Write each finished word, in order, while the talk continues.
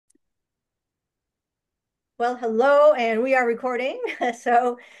Well, hello, and we are recording.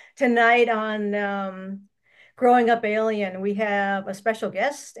 So tonight on Growing Up Alien, we have a special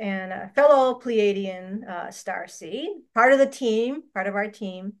guest and a fellow Pleiadian star seed, part of the team, part of our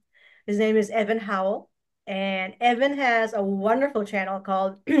team. His name is Evan Howell, and Evan has a wonderful channel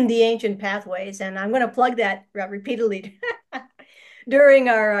called The Ancient Pathways, and I'm going to plug that repeatedly during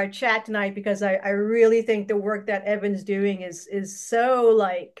our chat tonight because I really think the work that Evan's doing is so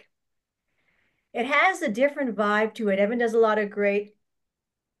like it has a different vibe to it. Evan does a lot of great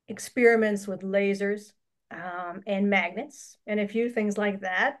experiments with lasers and magnets and a few things like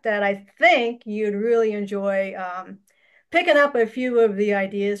that I think you'd really enjoy picking up a few of the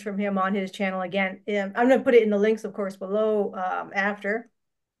ideas from him on his channel again. I'm going to put it in the links, of course, below after.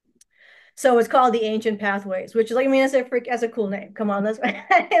 So it's called The Ancient Pathways, which is like, I mean, that's a cool name. Come on, that's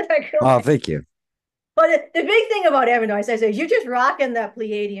it's a cool Oh, name. thank you. But the big thing about Evan, I say, you're just rocking that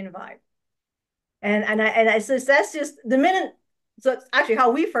Pleiadian vibe. And I says that's just the minute. So it's actually how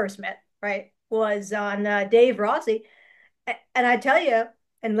we first met, right? Was on Dave Rossi, and I tell you,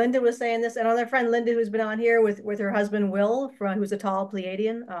 and Linda was saying this, and another friend Linda who's been on here with her husband Will, from who's a tall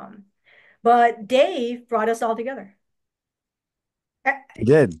Pleiadian. But Dave brought us all together. Uh, You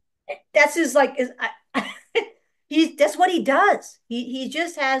did. That's his like is he's that's what he does. He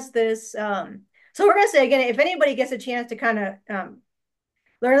just has this. So we're gonna say again, if anybody gets a chance to kind of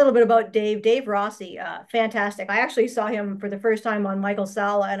learn a little bit about Dave Rossi. Fantastic. I actually saw him for the first time on Michael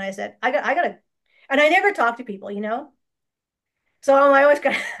Sala, and I said, I gotta, and I never talk to people, you know. So I always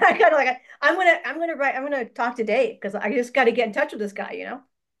got, I got like, I'm gonna talk to Dave because I just got to get in touch with this guy, you know.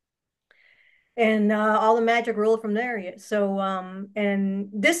 And all the magic rolled from there. So, and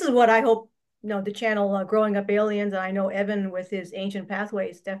this is what I hope, the channel Growing Up Aliens, and I know Evan with his Ancient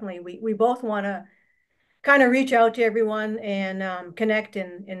Pathways, definitely, we both want to kind of reach out to everyone and connect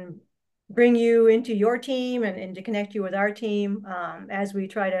and bring you into your team and to connect you with our team as we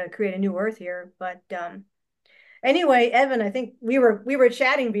try to create a new Earth here. But anyway, Evan, I think we were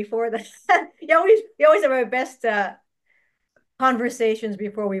chatting before that. you always have our best conversations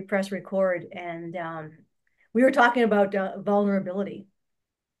before we press record, and we were talking about vulnerability.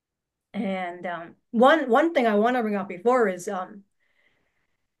 And one thing I want to bring up before is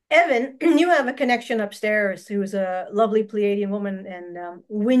Evan, you have a connection upstairs who's a lovely Pleiadian woman. And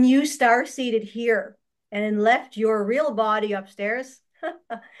when you star seeded here and left your real body upstairs,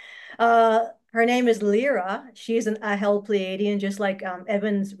 her name is Leerah. She's a Hell Pleiadian, just like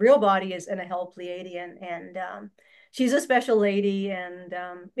Evan's real body is a Hell Pleiadian. And she's a special lady. And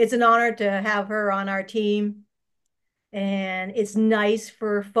it's an honor to have her on our team. And it's nice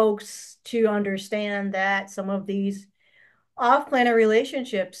for folks to understand that some of these off-planet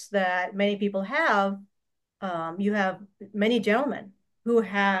relationships that many people have, you have many gentlemen who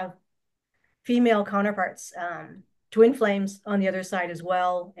have female counterparts, twin flames on the other side as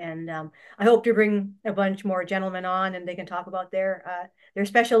well. And I hope to bring a bunch more gentlemen on, and they can talk about their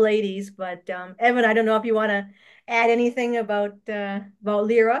special ladies. But Evan, I don't know if you want to add anything about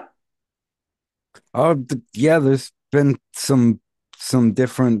Lyra. Yeah, there's been some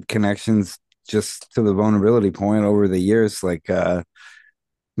different connections just to the vulnerability point over the years, like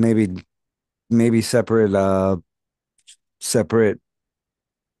maybe maybe separate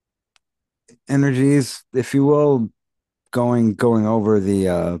energies, if you will, going over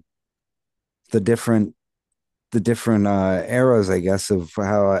the different eras, I guess, of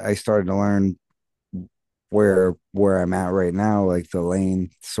how I started to learn where I'm at right now, like the lane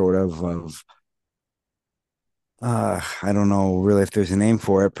sort of I don't know really if there's a name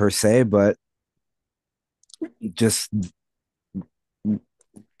for it per se, but just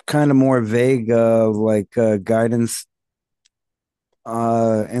kind of more vague, like guidance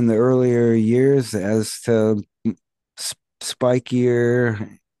in the earlier years as to spikier,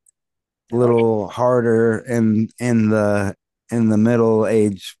 Oh, yeah. little harder in the middle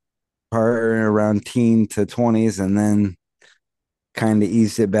age part around teen to 20s, and then kind of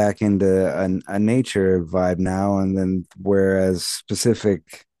eased it back into a nature vibe now, and then whereas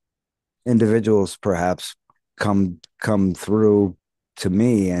specific individuals perhaps come through to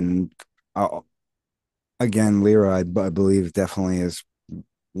me, and uh, again, Lyra, I believe definitely is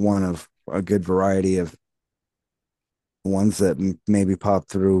one of a good variety of ones that maybe pop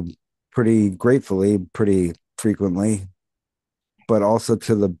through pretty gratefully, pretty frequently, but also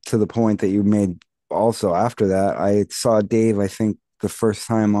to the point that you made. Also, after that, I saw Dave, I think the first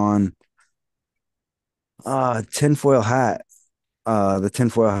time on tinfoil hat, the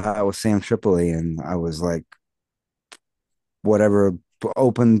tinfoil hat with Sam Tripoli, and I was like, whatever,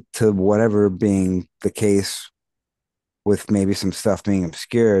 open to whatever being the case, with maybe some stuff being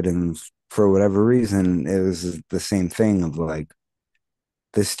obscured, and for whatever reason, it was the same thing of like,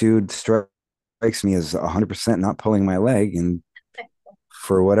 this dude strikes me as 100% not pulling my leg. And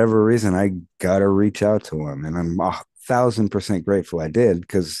for whatever reason, I got to reach out to him. And I'm 1,000% grateful I did.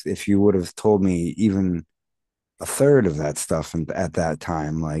 Because if you would have told me even a third of that stuff at that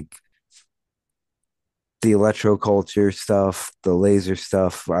time, like the electroculture stuff, the laser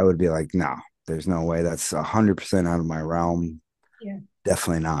stuff, I would be like, no, there's no way. That's 100% out of my realm. Yeah.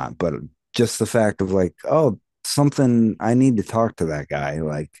 Definitely not. But just the fact of like, oh, something, I need to talk to that guy.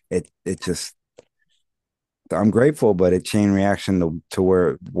 Like it just, I'm grateful, but it chain reaction to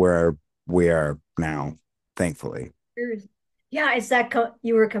where we are now, thankfully. Yeah, it's that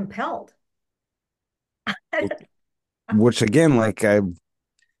you were compelled. Which again, like I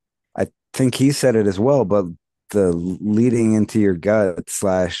think he said it as well, but the leading into your gut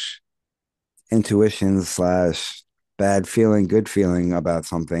slash intuition slash bad feeling, good feeling about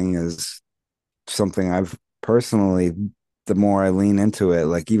something is something I've personally, the more I lean into it,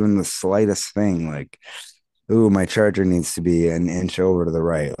 like even the slightest thing, like, ooh, my charger needs to be an inch over to the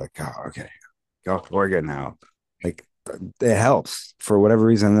right. Like, oh, okay, go, we're good now. Like, it helps for whatever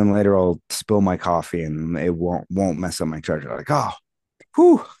reason. And then later I'll spill my coffee and it won't mess up my charger. Like, oh,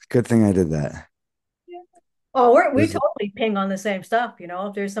 whew, good thing I did that. Oh, we There's, totally ping on the same stuff, you know.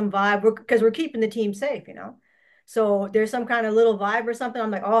 If there's some vibe, because we're keeping the team safe, you know. So there's some kind of little vibe or something.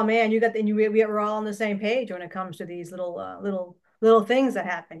 I'm like, oh man, you got the we're all on the same page when it comes to these little things that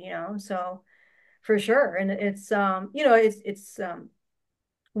happen, you know. So for sure, and it's you know, it's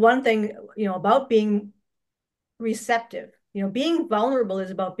one thing, you know, about being receptive. You know, being vulnerable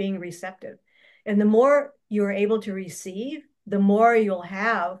is about being receptive. And the more you're able to receive, the more you'll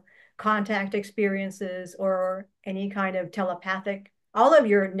have contact experiences or any kind of telepathic, all of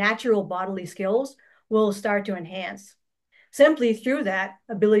your natural bodily skills will start to enhance simply through that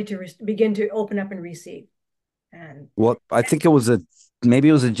ability to begin to open up and receive. And well, I think it was maybe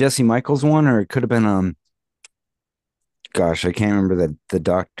it was a Jesse Michaels one, or it could have been gosh, I can't remember the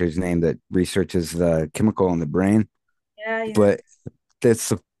doctor's name that researches the chemical in the brain, yeah, yeah, but it's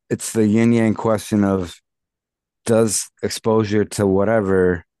the yin yang question of, does exposure to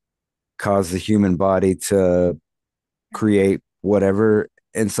whatever cause the human body to create whatever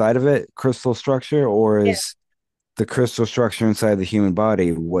inside of it, crystal structure, or yeah, is the crystal structure inside the human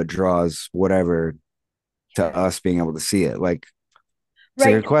body what draws whatever to yeah. us being able to see it? Like, it's a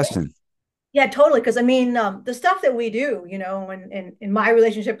Right. good question. Yeah, totally. Because I mean, the stuff that we do, you know, in my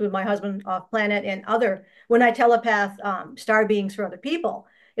relationship with my husband off planet and other, when I telepath star beings for other people,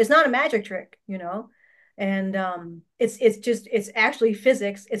 it's not a magic trick, you know, and it's just it's actually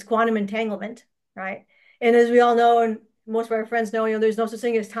physics. It's quantum entanglement, right? And as we all know, and most of our friends know, you know, there's no such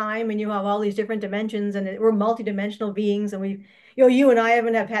thing as time, and you have all these different dimensions, and we're multidimensional beings, and we, you know, you and I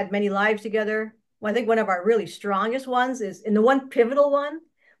haven't have had many lives together. Well, I think one of our really strongest ones is, in the one pivotal one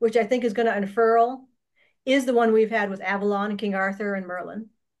which I think is going to unfurl, is the one we've had with Avalon and King Arthur and Merlin.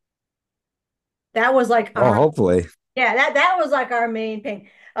 That was like Well, our, hopefully. yeah, that was like our main thing.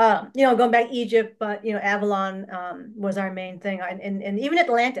 You know, going back to Egypt, but you know, Avalon was our main thing, and even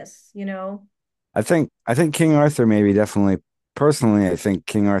Atlantis, you know. I think King Arthur maybe definitely, personally, I think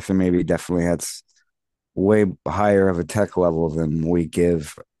King Arthur maybe definitely has way higher of a tech level than we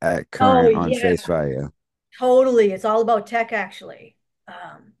give at Oh current on yeah, face value. totally. It's all about tech, actually.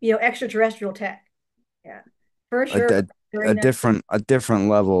 You know, extraterrestrial tech. Yeah, for A, sure. a, During that, a different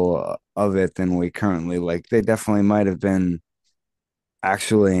level of it than we currently like. They definitely might have been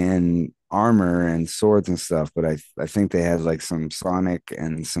actually in armor and swords and stuff, but I think they had like some sonic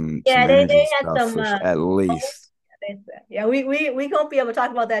and some yeah, energy they had stuff some. for at least. Yeah, we won't be able to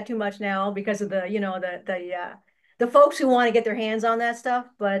talk about that too much now because of the, you know, the folks who want to get their hands on that stuff.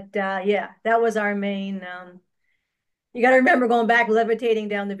 But yeah, that was our main. You got to remember going back levitating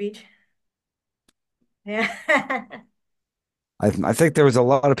down the beach. Yeah. I think there was a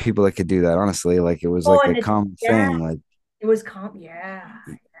lot of people that could do that. Honestly, like it was Oh, like a and it, common yeah, thing. Like it was calm. Yeah,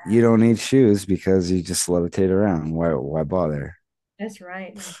 you don't need shoes because you just levitate around. Why bother? that's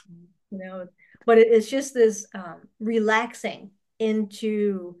right. You know, but it's just this relaxing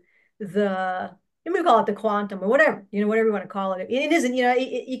into the, let me call it the quantum or whatever, you know, whatever you want to call it. It isn't, you know,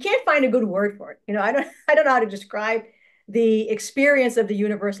 you can't find a good word for it. You know, I don't know how to describe the experience of the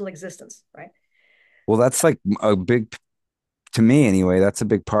universal existence, right? Well, that's like a big, to me anyway, that's a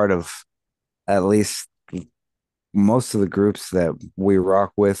big part of at least most of the groups that we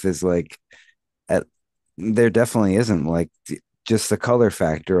rock with is like at there definitely isn't like just the color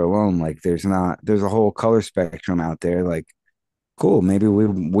factor alone. Like there's a whole color spectrum out there. Like cool, maybe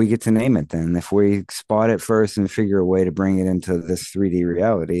we get to name it then. If we spot it first and figure a way to bring it into this 3D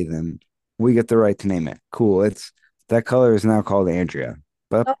reality, then We get the right to name it. Cool. It's that color is now called Andrea.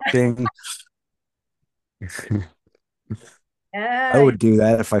 But Oh, ding. I yeah, would do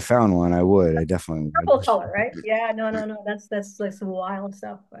that if I found one. I would. I definitely would. purple color, right? Yeah, no, no, no. That's like some wild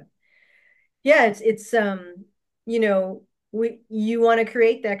stuff. But yeah, it's you know, we you want to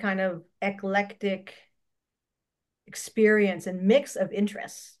create that kind of eclectic experience and mix of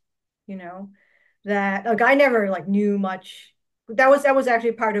interests, you know, that like I never like knew much. That was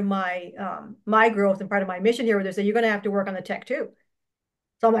actually part of my my growth and part of my mission here where they said you're gonna have to work on the tech too.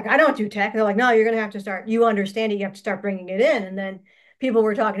 So I'm like, I don't do tech. And they're like, no, you're gonna have to start, you understand it, you have to start bringing it in. And then people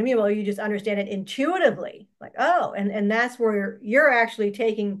were talking to me, well, you just understand it intuitively. Like, oh, and that's where you're actually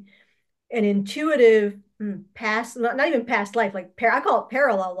taking an intuitive past, not even past life, like I call it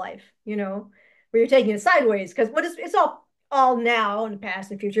parallel life, you know, where you're taking it sideways because what is it's all now and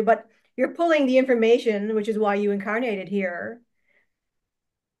past and future, but you're pulling the information, which is why you incarnated here,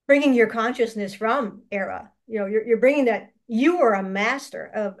 bringing your consciousness from era. You know, you're bringing that you were a master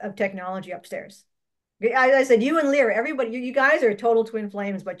of technology upstairs. I said you and Leerah, everybody, you guys are total twin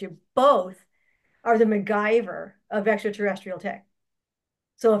flames, but you both are the MacGyver of extraterrestrial tech.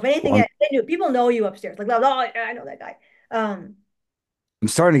 So if anything, Well, people know you upstairs. Like, oh, I know that guy. Um, I'm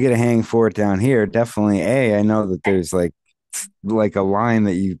starting to get a hang for it down here. Definitely. I know that there's like a line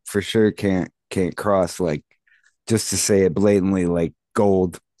that you for sure can't cross, like just to say it blatantly, like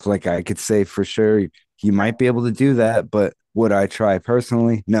gold. Like I could say for sure you might be able to do that, but would I try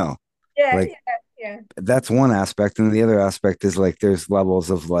personally? No. yeah, Like yeah, yeah. that's one aspect. And the other aspect is like there's levels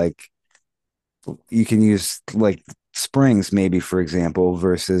of like you can use like springs, maybe, for example,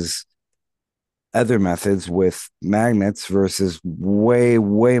 versus other methods with magnets versus way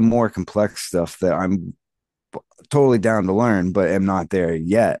more complex stuff that I'm totally down to learn, but am not there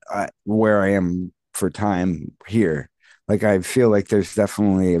yet. Where I am for time here, like I feel like there's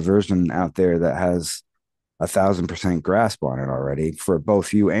definitely a version out there that has 1,000% grasp on it already for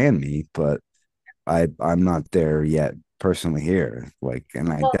both you and me, but I'm not there yet personally here. Like,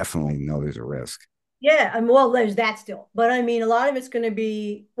 and I Well, definitely know there's a risk. yeah. Well, there's that still, but I mean, a lot of it's going to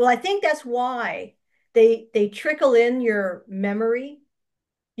be. Well, I think that's why they trickle in your memory.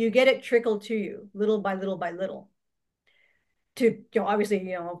 You get it trickled to you little by little by little. To obviously,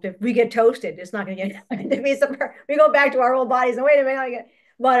 if we get toasted, it's not going to get to be some. We go back to our old bodies and wait a minute.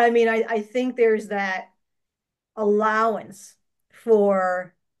 But I mean, I think there's that allowance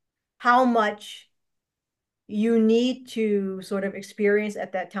for how much you need to sort of experience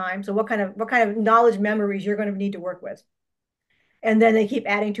at that time. So what kind of knowledge memories you're going to need to work with. And then they keep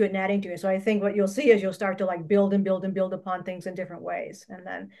adding to it and adding to it. So I think what you'll see is you'll start to like build and build and build upon things in different ways. And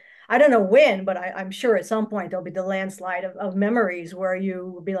then I don't know when, but I'm sure at some point there'll be the landslide of memories where you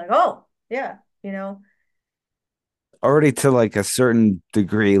will be like, oh, yeah, you know. Already to like a certain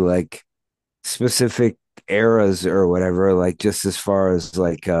degree, like specific eras or whatever, like just as far as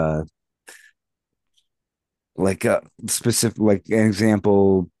like a specific like an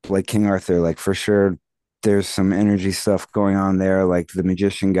example like King Arthur, like for sure there's some energy stuff going on there. Like the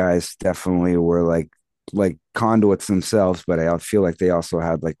magician guys definitely were like conduits themselves, but I feel like they also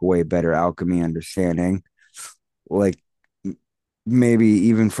had like way better alchemy understanding. Like maybe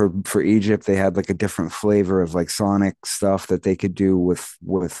even for Egypt, they had like a different flavor of like sonic stuff that they could do with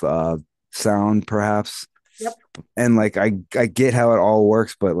sound perhaps. Yep. And like I get how it all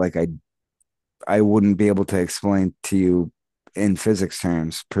works, but like I wouldn't be able to explain to you in physics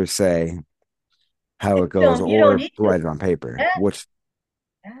terms per se how it goes You don't or need to. write it on paper, Yeah. which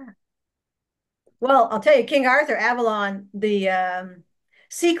Yeah. Well, I'll tell you, King Arthur, Avalon, the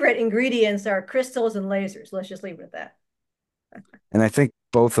secret ingredients are crystals and lasers. Let's just leave it at that. and I think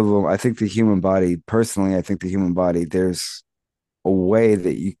both of them, I think the human body, personally, I think the human body, there's a way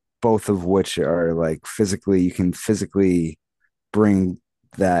that you both of which are like physically, you can physically bring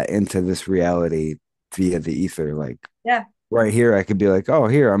that into this reality via the ether. Like Yeah. right here, I could be like, oh,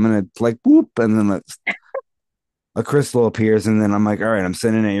 here, I'm gonna like whoop, and then a crystal appears, and then I'm like, all right, I'm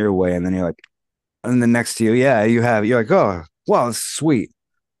sending it your way, and then you're like, and then next to you, yeah, you're like, oh, wow, it's sweet.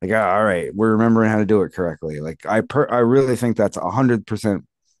 Like, all right, we're remembering how to do it correctly. Like, I really think that's 100%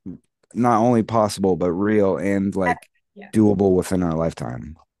 not only possible but real and like Yeah. doable within our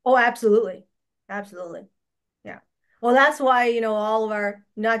lifetime. Oh, absolutely. Absolutely. Yeah. Well, that's why, all of our,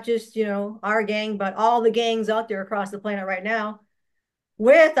 not just, our gang, but all the gangs out there across the planet right now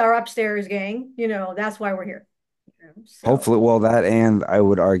with our upstairs gang, that's why we're here. So, Hopefully, well, that and I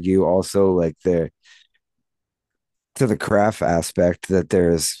would argue also like the to the craft aspect that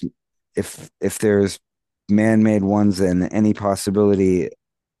there's if there's man-made ones and any possibility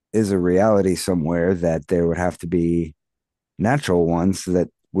is a reality somewhere that there would have to be natural ones that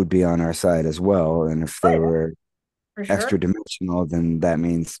would be on our side as well. And if Oh they yeah, were for sure. extra dimensional, then that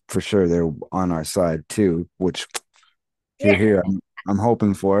means for sure they're on our side too, which Yeah. here I'm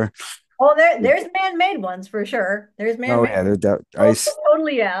hoping for. Oh, there's man-made ones for sure. There's Oh man-made. yeah, Oh,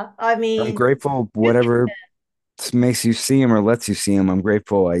 totally, yeah. I I'm mean, grateful you can, whatever makes you see them or lets you see them. I'm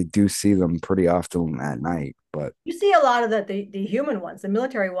grateful I do see them pretty often at night, but you see a lot of the human ones, the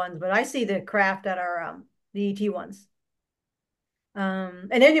military ones, but I see the craft that are the ET ones.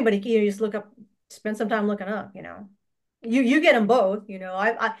 And anybody, you just look up, spend some time looking up, You get them both,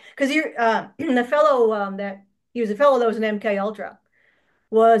 because you're the fellow that he was a fellow that was an MK Ultra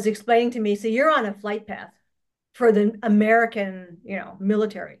was explaining to me, so you're on a flight path for the American,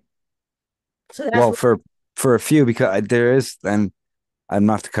 military. So that's well what, for a few because there is, and I'm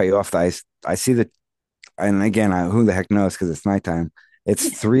not to cut you off. I see the, and again, who the heck knows because it's nighttime. It's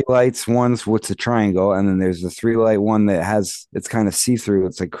three lights. One's what's a triangle, and then there's the three light one that has it's kind of see through.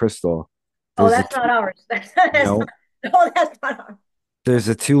 It's like crystal. oh, There's a that's two, not ours. That's not, no, no, that's not ours. there's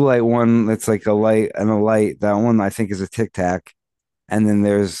a two light one that's like a light and a light. That one I think is a tic tac. And then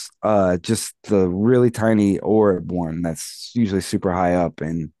there's just the really tiny orb one that's usually super high up.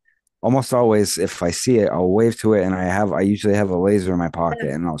 And almost always, if I see it, I'll wave to it. And I usually have a laser in my pocket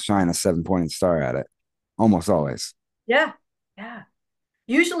and I'll shine a 7 pointed star at it. Almost always. Yeah, yeah.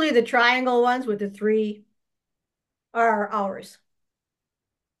 Usually the triangle ones with the three are ours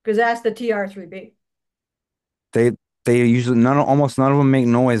because that's the TR3B. They, they usually, almost none of them make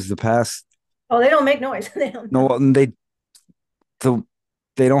noise. The past, Oh, they don't make noise. They don't know. no, the,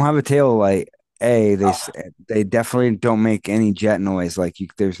 they don't have a tail light. They definitely don't make any jet noise. Like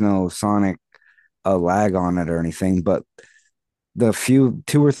there's no sonic lag on it or anything. But the few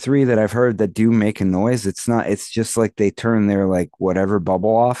two or three that I've heard that do make a noise, it's just like they turn their like whatever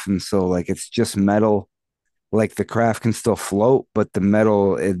bubble off. And so like it's just metal, like the craft can still float, but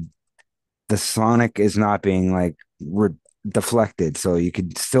the sonic is not being like deflected. So you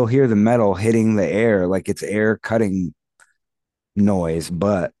could still hear the metal hitting the air, like it's air cutting noise,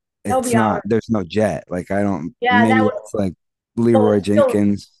 but They'll it's be not, ours. there's no jet. Like I don't, Yeah, maybe that would. that's like Well, Leroy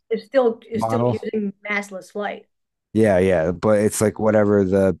Jenkins it's still model. using massless flight. Yeah, yeah, but it's like whatever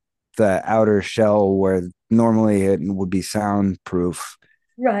the outer shell where normally it would be soundproof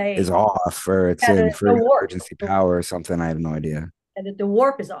is Right. off, or it's Yeah, in the warp. emergency power or something. I have no idea. And the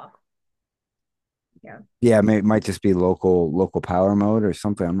warp is off. Yeah. Yeah, it might just be local power mode or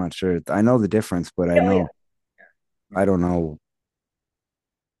something. I'm not sure. I know the difference, but Oh yeah. I don't know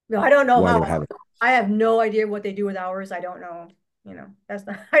No, I don't know why how. they're having. I have no idea what they do with ours. I don't know. That's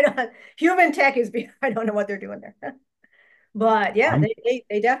not. I don't. Human tech is. I don't know what they're doing there. But yeah, I'm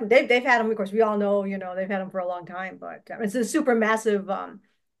they definitely they've had them. Of course, we all know. They've had them for a long time. But it's a super massive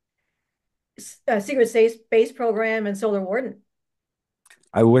secret space program and solar warden.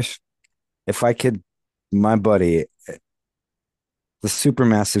 I wish if I could, my buddy, the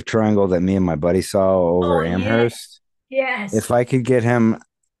supermassive triangle that me and my buddy saw over Oh yeah. Amherst. Yes. If I could get him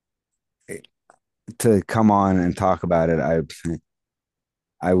to come on and talk about it,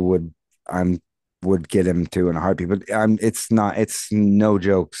 I would I'm would get him to in a heartbeat. But it's no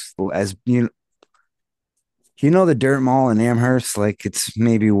jokes. As you know the dirt mall in Amherst, like it's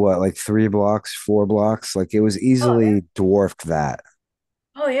maybe what, like 3 blocks, 4 blocks. Like it was Oh yeah. easily dwarfed that.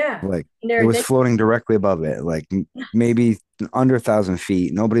 Oh yeah. Like And it they're was they floating directly above it, like maybe under 1,000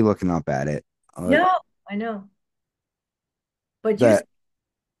 feet, nobody looking up at it. Like no, I know. But you that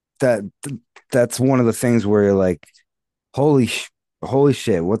that that's one of the things where you're like, holy holy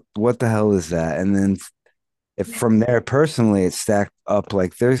shit, what the hell is that? And then if from there personally it's stacked up,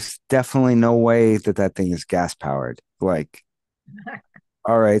 like there's definitely no way that thing is gas powered. Like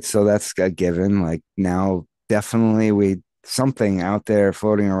all right, so that's a given. Like now definitely we something out there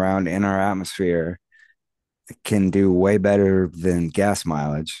floating around in our atmosphere can do way better than gas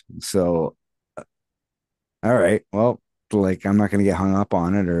mileage. So all right, well, like I'm not gonna get hung up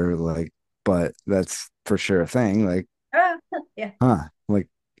on it or like, but that's for sure a thing. Like, yeah. like,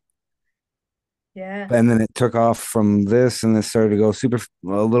 Yeah. and then it took off from this and it started to go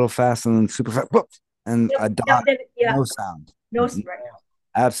a little fast and then super fast, whoop, and Yep. a Yep. dot, Yeah. no sound, No, right.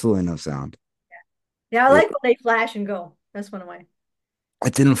 absolutely no sound. Yeah, I It like when they flash and go. That's one of my.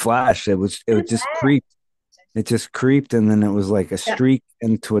 it didn't flash. It just creeped. It just creeped and then it was like a Yeah. streak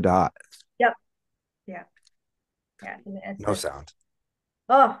into a dot, Yep. Yeah. Yeah. no sound.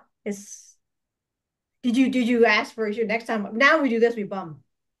 Oh, it's. Did you ask for your next time? Now we do this, we bum.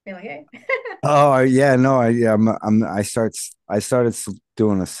 You're like, hey. Oh yeah, no, I started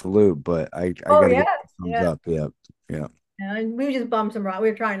doing a salute, but I Oh got to yeah. get the thumbs Yeah. up. Yep, yeah. And we just bummed some rock. We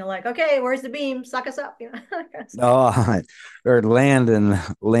were trying to like, okay, where's the beam? Suck us up, you know, that kind of stuff. Oh, or land and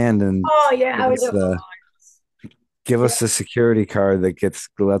Oh yeah, I give would us do. the give Yeah. us the security card that gets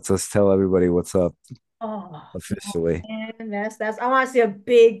lets us tell everybody what's up Oh, no, officially. man, that's. I want to see a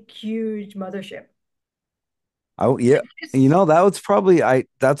big, huge mothership. Oh yeah, you Just, know that was probably I.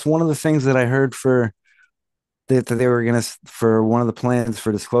 That's one of the things that I heard for that they were gonna for one of the plans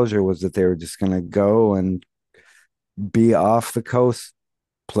for disclosure was that they were just gonna go and be off the coast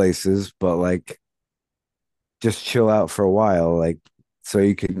places, but like just chill out for a while, like so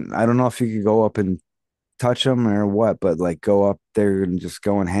you could. I don't know if you could go up and touch them or what, but like go up there and just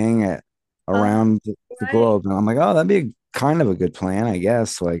go and hang it uh, around the right. globe. And I'm like, oh, that'd be kind of a good plan, I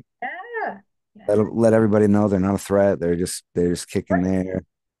guess. Like Yeah. Yeah. let everybody know they're not a threat. They're just kicking Right. there.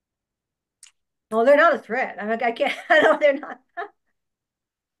 Well, they're not a threat. I'm like, I can't. I know they're not.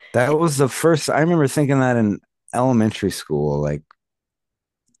 That was the first. I remember thinking that in elementary school. Like,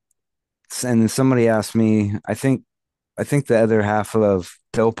 and then somebody asked me. I think the other half of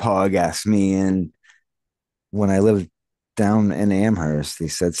Dopog asked me, and when I lived down in Amherst, he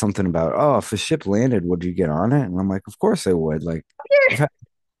said something about, oh, if a ship landed, would you get on it? And I'm like, of course I would. Like, I've had,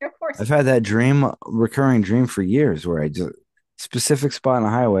 Of course. I've had that recurring dream for years where I just specific spot on the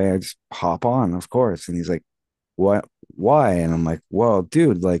highway, I just hop on, of course. And he's like, what? Why? And I'm like, well,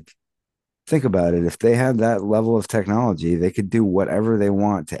 dude, like, think about it. If they had that level of technology, they could do whatever they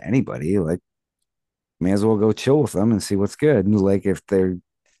want to anybody. Like, may as well go chill with them and see what's good. And like, if they're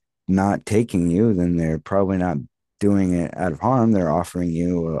not taking you, then they're probably not doing it out of harm. They're offering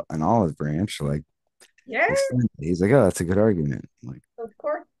you an olive branch. Like, Yeah, he's like, oh, that's a good argument. Like, of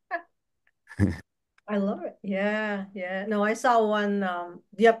course. I love it. Yeah, yeah. No, I saw one,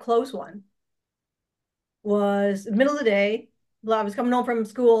 the up close one was middle of the day. Well, I was coming home from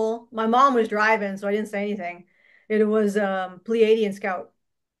school. My mom was driving, so I didn't say anything. It was Pleiadian scout,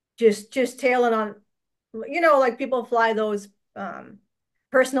 just tailing on, like people fly those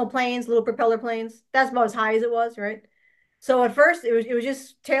personal planes, little propeller planes. That's about as high as it was, right? So at first it was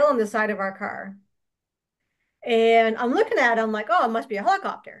just tailing the side of our car. And I'm looking at it, I'm like, oh, it must be a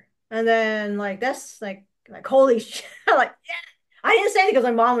helicopter. And then like that's like holy shit. Like, yeah. I didn't say it because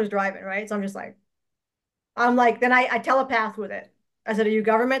my mom was driving, right? So I'm like, then I telepath with it. I said, are you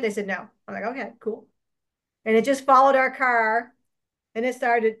government? They said no. I'm like, okay, cool. And it just followed our car and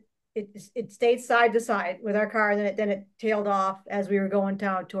it stayed side to side with our car, and then it tailed off as we were going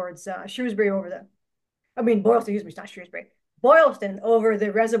down towards Shrewsbury over I mean, Boylston, excuse me, it's not Shrewsbury. Boylston over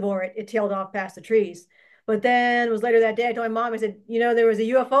the reservoir, it tailed off past the trees. But then it was later that day, I told my mom, I said, there was a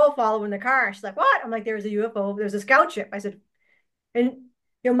UFO following the car. She's like, what? I'm like, there was a UFO. There's a scout ship. I said, and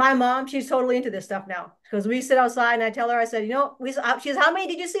my mom, she's totally into this stuff now. Because we sit outside and I tell her, I said, we saw, she says, how many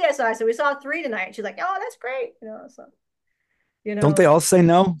did you see? I said, we saw three tonight. She's like, oh, that's great. So, you don't know, they all say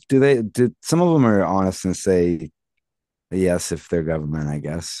no? Do they? Did some of them are honest and say yes if they're government? I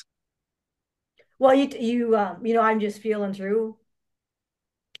guess. well, I'm just feeling through.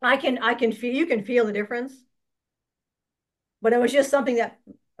 I can feel, you can feel the difference. But it was just something that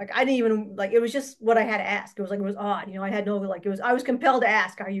like I didn't even like, it was just what I had to ask. It was like, it was odd, I had no, like, I was compelled to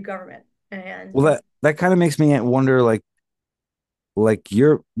ask, are you government? And Well, that kind of makes me wonder, like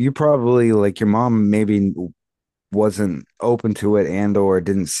you probably like your mom maybe wasn't open to it and or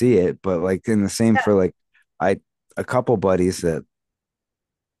didn't see it, but like in the same yeah. for like I a couple buddies that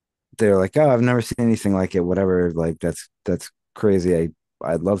they're like, oh, I've never seen anything like it, whatever. Like that's crazy.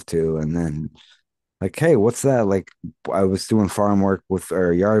 I'd love to. And then like, hey, what's that? Like I was doing farm work with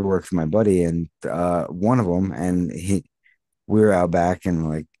or yard work with my buddy and one of them and we were out back and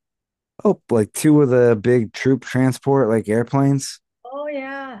like, oh, like two of the big troop transport like airplanes. Oh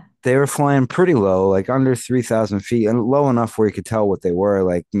yeah. They were flying pretty low, like under 3,000 feet and low enough where you could tell what they were,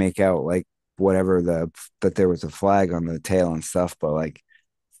 like make out like whatever that there was a flag on the tail and stuff. But like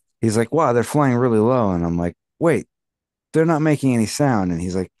he's like, wow, they're flying really low. And I'm like, wait, they're not making any sound. And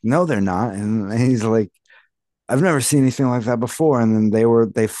he's like, no, they're not. And he's like, I've never seen anything like that before. And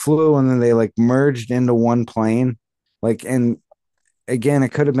then they flew and then they like merged into one plane. Like, and again, it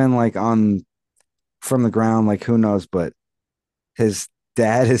could have been like on from the ground, like who knows, but his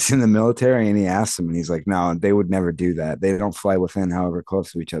dad is in the military and he asked him and he's like, no, they would never do that. They don't fly within however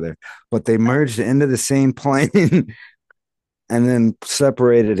close to each other, but they merged into the same plane and then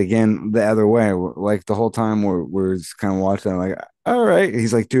separated again the other way. Like the whole time we're just kind of watching. I'm like, all right.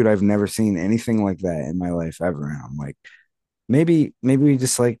 He's like, dude, I've never seen anything like that in my life ever. And I'm like, maybe we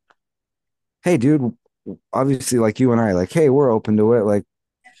just like, hey, dude, obviously like you and I, like, hey, we're open to it. Like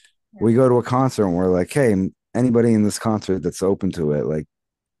Yeah. we go to a concert and we're like, hey, anybody in this concert that's open to it, like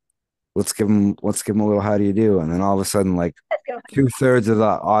let's give him a little how do you do, and then all of a sudden like Let's go. 2/3 of the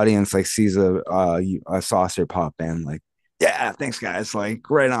audience like sees a saucer pop in, like, yeah, thanks guys, like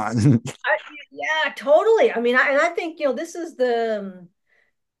right on. I, yeah, totally. I mean, and I think, this is the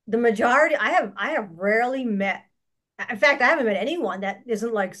majority. I have rarely met. In fact, I haven't met anyone that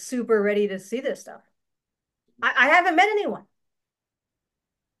isn't like super ready to see this stuff. I haven't met anyone.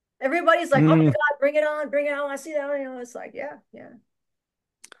 Everybody's like, "Oh my Mm, God, bring it on, bring it on." I see that. It's like, yeah, yeah,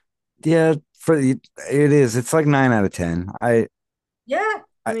 yeah, it is. It's like 9 out of 10. yeah.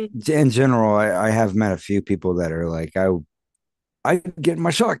 I mean, In general, I have met a few people that are like, I get my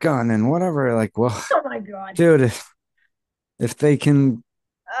shotgun and whatever. Like, well, oh my God. dude, if they can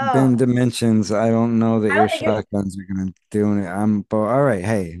Oh, bend dimensions, I don't know that I your don't think it. shotguns are gonna do it. But all right,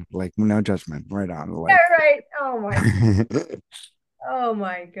 hey, like no judgment, right on. Yeah, Like, right. Oh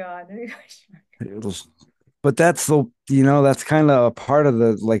my God. but that's kind of a part of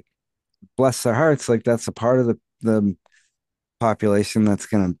the like, bless their hearts, like that's a part of the population that's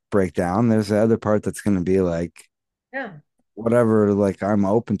gonna break down. There's the other part that's gonna be like, Yeah, whatever, like I'm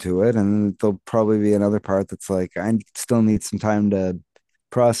open to it, and there'll probably be another part that's like I still need some time to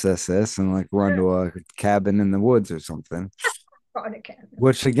process this and like run sure. to a cabin in the woods or something. Chronic cancer.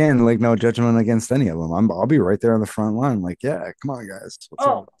 Which again, like no judgment against any of them. I'll be right there on the front line. Like, yeah, come on, guys, what's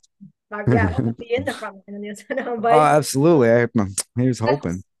Oh, up? yeah, I want to be in the front line of this, Oh, but absolutely. Here's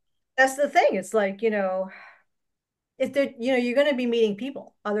hoping. that's that's the thing. It's like, if they're, you're going to be meeting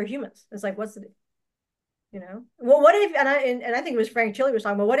people, other humans. It's like, what's the, well, what if, and I think it was Frank Chili was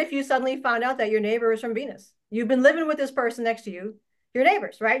talking about, what if you suddenly found out that your neighbor is from Venus? You've been living with this person next to you, your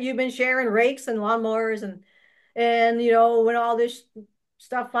neighbors, right? You've been sharing rakes and lawnmowers and when all this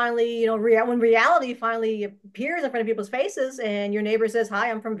stuff finally, when reality finally appears in front of people's faces and your neighbor says,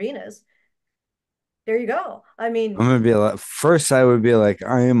 "Hi, I'm from Venus." There you go. I I'm mean, gonna be like, first, I would be like,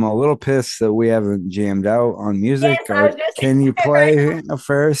 I am a little pissed that we haven't jammed out on music. yes, I Or was just can you right. play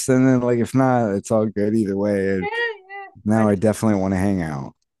first? And then, like, if not, it's all good either way. Yeah, And yeah. now I definitely want to hang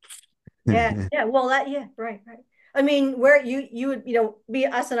out. Yeah, yeah. Well, yeah, right, right. I mean, where you would, be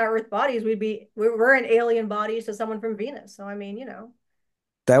us in our Earth bodies, we're in alien bodies to someone from Venus. So I mean,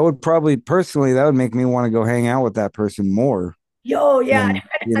 That would probably personally, that would make me want to go hang out with that person more yo, yeah.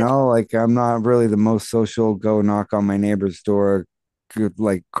 than, like I'm not really the most social, go knock on my neighbor's door, good,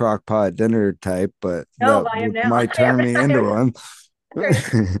 like crock pot dinner type, but No, that but I am now. might turn me into one.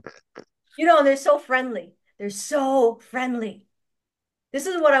 And they're so friendly. They're so friendly. This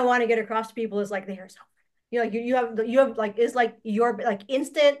is what I want to get across to people is like they are so, like you have like is like your like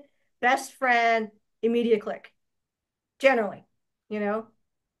instant best friend, immediate click. Generally, you know.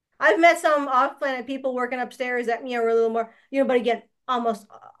 I've met some off-planet people working upstairs that are a little more, but again, almost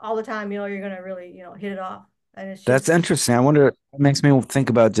all the time, you're gonna really, hit it off, and it's just That's interesting. I wonder, it makes me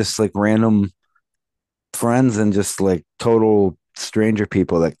think about just like random friends and just like total stranger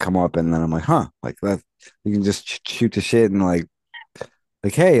people that come up, and then I'm like, huh, like that you can just shoot the shit and like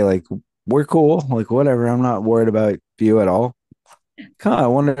hey, like we're cool, like whatever. I'm not worried about you at all. Huh, I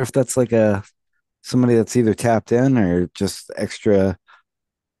wonder if that's like a somebody that's either tapped in or just extra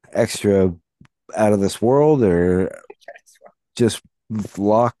out of this world, or just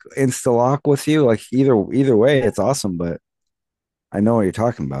insta lock with you. Like either way, it's awesome. But I know what you're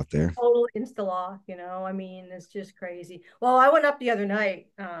talking about there. total insta lock. I mean, it's just crazy. Well, I went up the other night,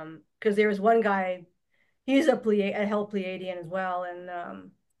 because there was one guy, he's a hell Pleiadian as well,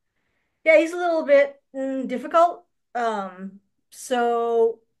 and yeah, he's a little bit difficult.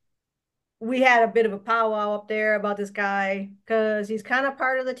 So we had a bit of a powwow up there about this guy because he's kind of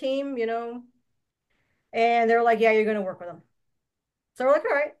part of the team, and they're like, "Yeah, you're gonna work with him." So we're like,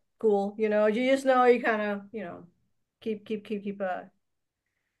 "All right, cool." You just know you kind of, keep.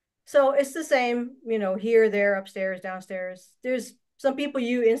 So it's the same, here, there, upstairs, downstairs. There's some people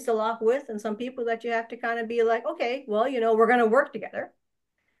you insta lock with, and some people that you have to kind of be like, okay, well, we're gonna work together,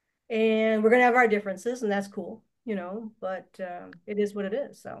 and we're gonna have our differences, and that's cool, But it is what it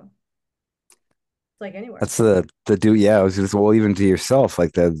is. So it's like anywhere. That's the do. Yeah, I was just, well, even to yourself,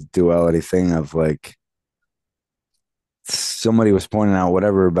 like the duality thing of like somebody was pointing out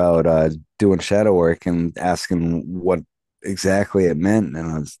whatever about doing shadow work and asking what exactly it meant,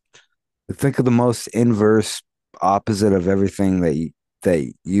 and I was think of the most inverse opposite of everything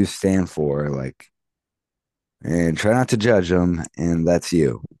that you stand for, like, and try not to judge them, and that's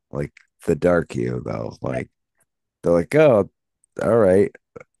you, like the dark you though, like they're like, oh, all right,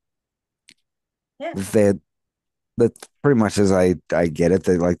 Yeah. they had, that's pretty much as I get it,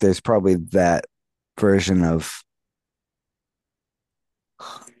 that like there's probably that version of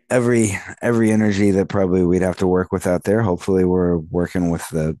every energy that probably we'd have to work with out there. Hopefully we're working with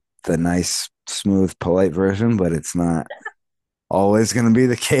the nice, smooth, polite version, but it's not always going to be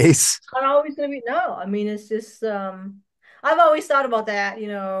the case. Not always gonna be, no. I mean, it's just I've always thought about that,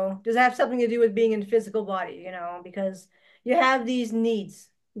 does it have something to do with being in the physical body, because you have these needs.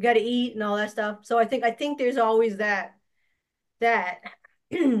 You got to eat and all that stuff. So I think there's always that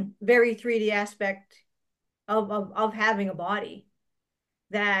very 3D aspect of having a body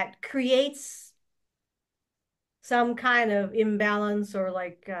that creates some kind of imbalance or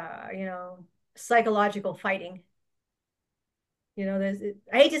like psychological fighting. I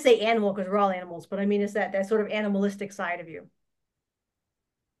hate to say animal because we're all animals, but I mean it's that sort of animalistic side of you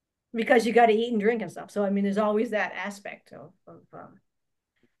because you got to eat and drink and stuff. So I mean, there's always that aspect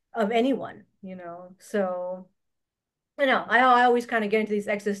of anyone, So I always kind of get into these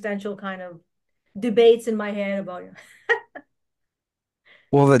existential kind of debates in my head about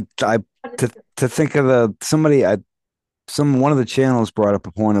Well, to think of the somebody I some one of the channels brought up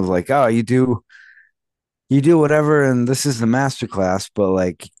a point of like, oh, you do whatever, and this is the master class, but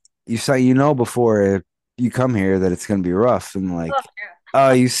like you say, before you come here that it's going to be rough, and like, oh,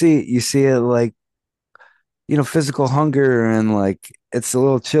 oh, you see it like physical hunger, and like it's a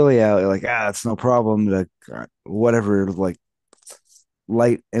little chilly out. You're like, it's no problem. Like whatever, like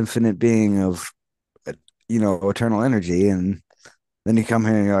light, infinite being of eternal energy, and then you come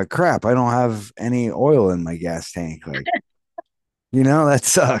here and you're like, crap, I don't have any oil in my gas tank. Like, that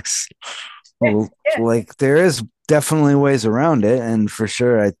sucks. yeah, Well, yeah, like there is definitely ways around it, and for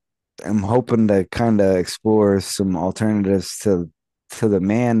sure, I am hoping to kind of explore some alternatives to the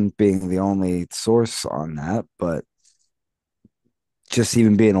man being the only source on that. But just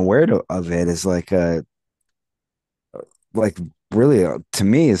even being aware of it is like really to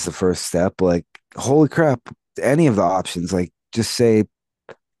me is the first step. Like, holy crap, any of the options, like just say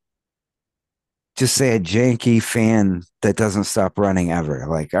a janky fan that doesn't stop running ever.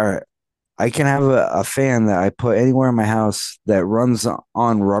 Like, all right, I can have a fan that I put anywhere in my house that runs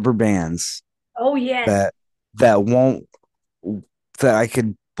on rubber bands oh yes, that that won't that I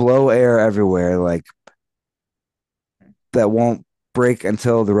could blow air everywhere, like that won't break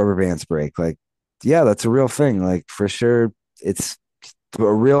until the rubber bands break. Like, yeah, that's a real thing. Like for sure, it's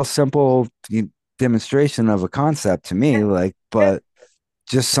a real simple demonstration of a concept to me. Like, yeah, but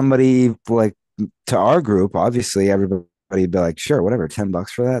just somebody like to our group, obviously everybody would be like, sure, whatever, $10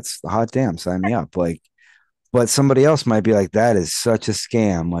 for that's hot damn, sign me up. Like, but somebody else might be like, that is such a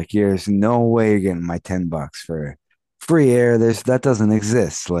scam. Like, there's no way you're getting my $10 for free air. That doesn't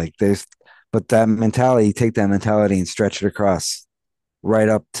exist. Like, but that mentality, you take that mentality and stretch it across right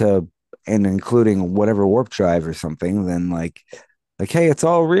up to and including whatever warp drive or something, then like, hey, it's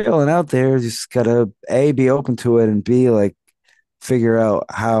all real and out there. Just gotta A, be open to it, and B, like figure out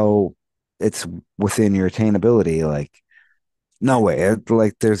how it's within your attainability. Like, no way.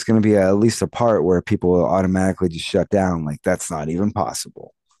 Like, there's going to be at least a part where people will automatically just shut down. Like, that's not even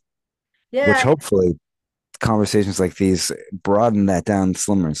possible. Which yeah. hopefully conversations like these broaden that down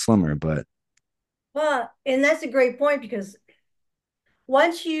slimmer and slimmer. But Well, and that's a great point because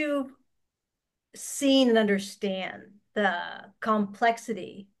once you've seen and understand the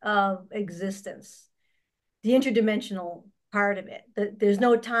complexity of existence, the interdimensional part of it, that there's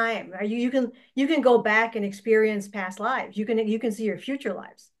no time. You can go back and experience past lives. You can see your future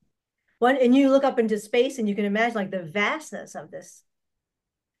lives. And you look up into space and you can imagine like the vastness of this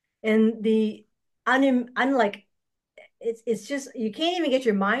and the unlike it's just you can't even get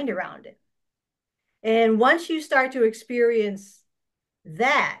your mind around it. And once you start to experience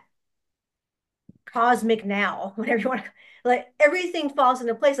that cosmic now, whatever you want to, like everything falls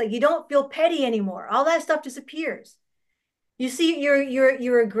into place. Like you don't feel petty anymore. All that stuff disappears. You see,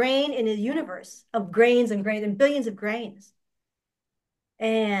 you're a grain in a universe of grains and grains and billions of grains.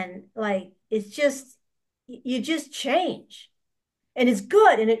 And like it's just you just change. And it's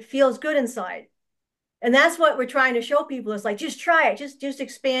good and it feels good inside. And that's what we're trying to show people. It's like just try it. Just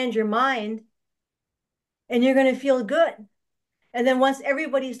expand your mind and you're going to feel good. And then once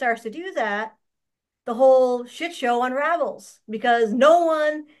everybody starts to do that, the whole shit show unravels because no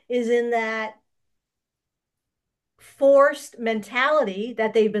one is in that forced mentality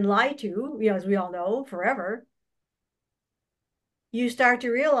that they've been lied to, as we all know, forever. You start to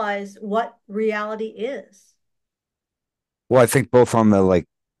realize what reality is. well, I think both on the like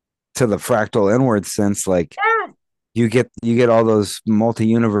to the fractal inward sense, like Yeah, you get all those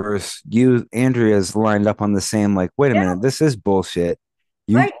multi-universe you Andrea's lined up on the same, like, wait a yeah, minute, this is bullshit.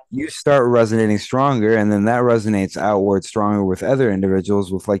 you right. you start resonating stronger, and then that resonates outward stronger with other individuals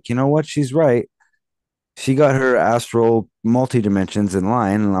with like, you know what, she's right. she got her astral multi dimensions in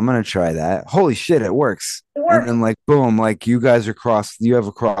line, and I'm gonna try that. Holy shit, it works. It And works. then like boom, like you guys are cross. You have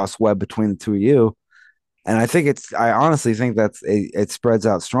a cross web between the two of you, and I think it's. I honestly think it spreads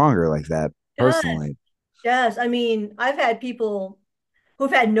out stronger like that. It does. Personally, Yes. I mean, I've had people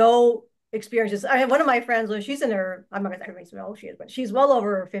who've had no experiences. I mean, one of my friends was she's in her, I'm not gonna say how old she is, but she's well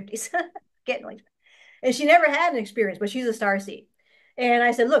over her 50s. Getting like, and she never had an experience, but she's a star seed. And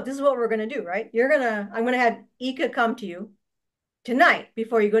I said, look, this is what we're gonna do, right? I'm gonna have Eeka come to you tonight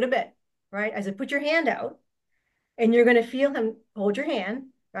before you go to bed, right? I said, put your hand out and you're gonna feel him hold your hand,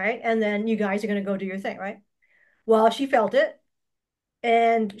 right? And then you guys are gonna go do your thing, right? Well, she felt it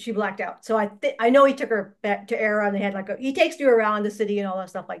and she blacked out. So I know he took her back to Era and they had he takes you around the city and all that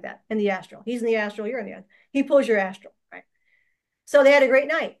stuff like that in the astral. He's in the astral, you're in the astral. He pulls your astral, right? So they had a great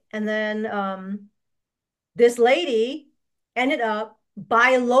night. And then this lady ended up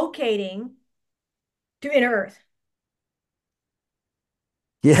bilocating to inner earth.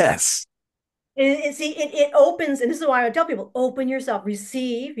 yes. It opens, and this is why I tell people, open yourself,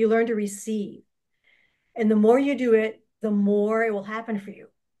 receive, you learn to receive. And the more you do it, the more it will happen for you.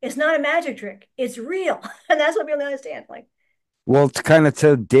 It's not a magic trick. It's real. And that's what people understand. Like, Well, to kind of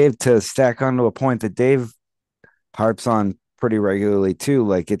to Dave to stack onto a point that Dave harps on pretty regularly too.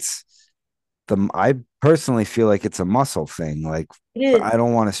 Like it's I personally feel like it's a muscle thing. Like it is. I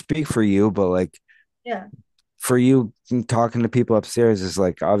don't want to speak for you, but like Yeah. for you talking to people upstairs is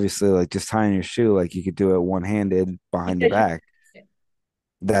like obviously like just tying your shoe. Like you could do it one handed behind your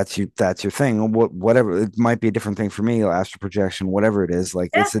Because you, back. That's your thing. Whatever it might be a different thing for me, astral projection, whatever it is.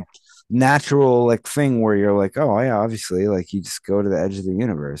 Like yeah. it's a natural like thing where you're like, oh yeah, obviously, like you just go to the edge of the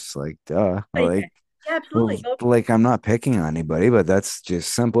universe. Like duh. Yeah, Like well, absolutely. like I'm not picking on anybody, but that's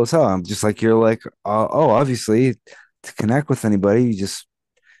just simple as hell. I'm just like you're like, oh, obviously, to connect with anybody, you just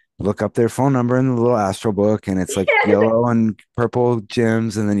look up their phone number in the little astral book, and it's like Yeah. yellow and purple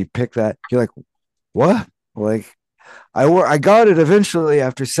gems, and then you pick that. You're like, what? Like I got it eventually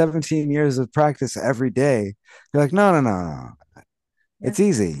after 17 years of practice every day. You're like, no, no, no, no. Yeah. It's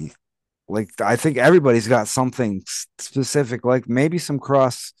easy. Like I think everybody's got something specific, like maybe some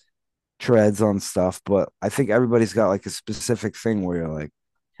cross treads on stuff, but I think everybody's got like a specific thing where you're like,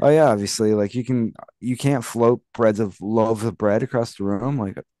 oh yeah, obviously, like you can't float breads of loaves of bread across the room.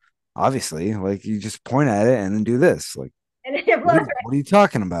 Like obviously, like you just point at it and then do this. Like And it blows right. what are you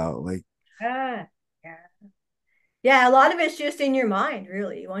talking about? Like Ah, yeah. Yeah, a lot of it's just in your mind,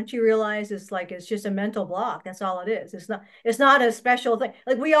 really. Once you realize it's just a mental block, that's all it is. It's not a special thing.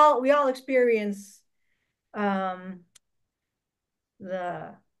 Like we all experience um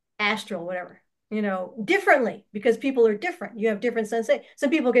the astral, whatever, differently because people are different. You have different sensations. Some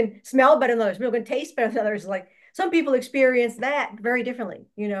people can smell better than others. People can taste better than others. Like some people experience that very differently.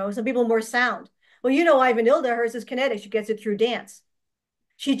 Some people more sound. Well, Ivanilda, hers is kinetic. She gets it through dance.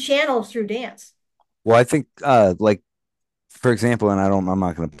 She channels through dance. well, I think like for example, and I'm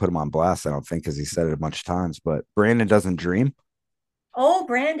not going to put him on blast, I don't think, because he said it a bunch of times, but Brandon doesn't dream. Oh,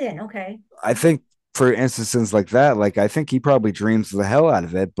 Brandon. Okay. I think for instances like that, like I think he probably dreams the hell out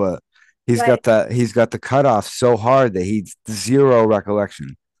of it, but Right. he's got the cutoff so hard that he's zero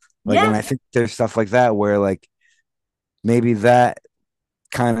recollection. Like, and Yeah. I think there's stuff like that where like maybe that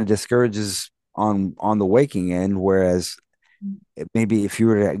kind of discourages on the waking end, whereas maybe if you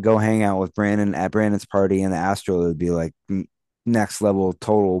were to go hang out with Brandon at Brandon's party in the Astro, it would be like next level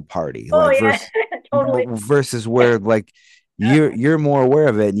total party, Oh, like yeah. Totally. versus where like you're more aware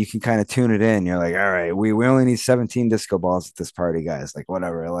of it and you can kind of tune it in. You're like, all right, we only need 17 disco balls at this party, guys. Like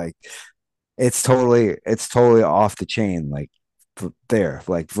whatever. Like it's totally off the chain. Like there,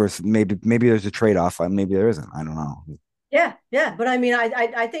 like versus maybe there's a trade off. Maybe there isn't. I don't know. Yeah. Yeah. But I mean,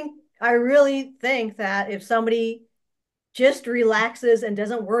 I really think that if somebody just relaxes and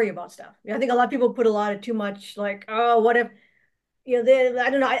doesn't worry about stuff. I think a lot of people put a lot of too much like, oh, what if, I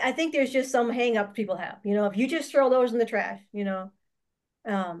don't know. I think there's just some hang up people have, if you just throw those in the trash,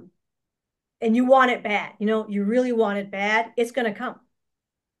 um, and you want it bad, you really want it bad, it's going to come.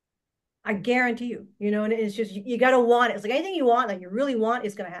 I guarantee you, and it's just, you got to want it. It's like anything you want, like you really want,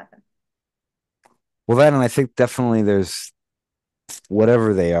 it's going to happen. Well, that and I think definitely there's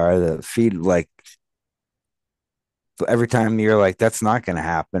whatever they are the feed like every time you're like that's not going to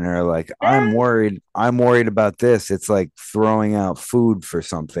happen or like Yeah. I'm worried about this, it's like throwing out food for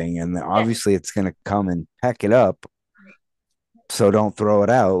something and then Yeah. obviously it's going to come and pack it up, so don't throw it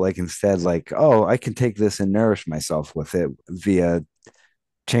out. Like instead, like, oh, I can take this and nourish myself with it via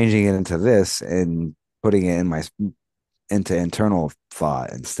changing it into this and putting it in my into internal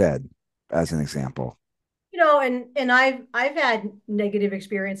thought instead, as an example. and I've had negative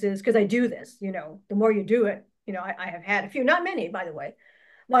experiences because I do this, the more you do it, I have had a few, not many, by the way,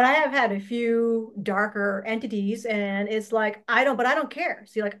 but I have had a few darker entities, and it's like, but I don't care.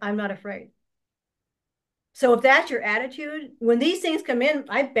 See, like, I'm not afraid. So if that's your attitude, when these things come in,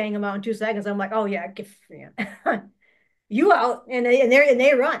 I bang them out in 2 seconds. I'm like, oh yeah, get you out, and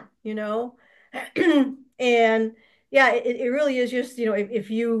they run. And yeah, it really is just, if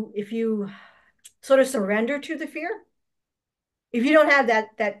you sort of surrender to the fear, if you don't have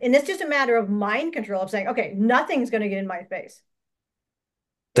and it's just a matter of mind control of saying, okay, nothing's going to get in my face.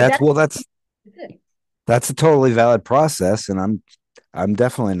 If That's that's well, that's it. that's a totally valid process, and I'm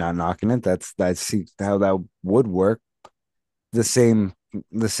definitely not knocking it. That's how that would work. The same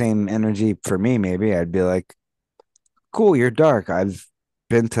the same energy for me, maybe I'd be like, cool, you're dark. I've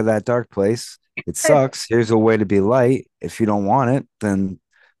been to that dark place. It sucks. Here's a way to be light. If you don't want it, then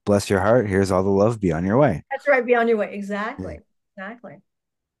bless your heart. Here's all the love. Be on your way. That's right, be on your way. Yeah. Exactly. Exactly.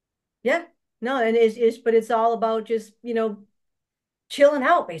 Yeah. No, and but it's all about just, chilling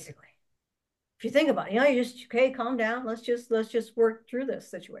out, basically. If you think about it, you just, okay, calm down. Let's just work through this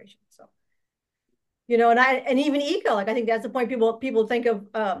situation. So, and even Eco, like, I think that's the point. People think of,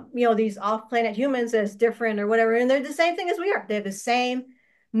 these off-planet humans as different or whatever, and they're the same thing as we are. They have the same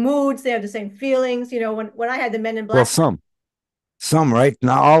moods, they have the same feelings. When I had the Men in Well, Black, some, right?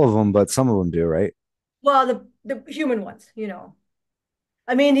 Not all of them, but some of them do, right? well, the human ones.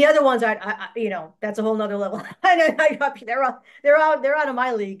 I mean, the other ones that's a whole nother level. They're out of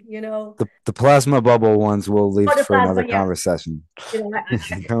my league. The plasma bubble ones we'll leave Oh, the for plasma, another yeah. conversation.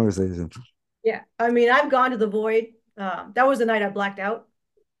 Conversation. Yeah. I mean, I've gone to the void. That was the night I blacked out,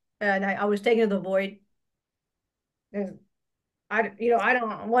 and I was taken to the void. And I don't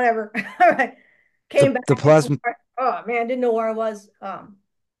know, whatever. The Came back. the plasma Oh man, didn't know where I was.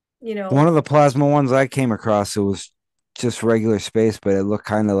 You One know, of the plasma ones I came across, it was just regular space, but it looked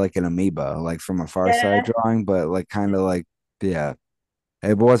kind of like an amoeba, like from a far side yeah. drawing, but like kind of like, yeah.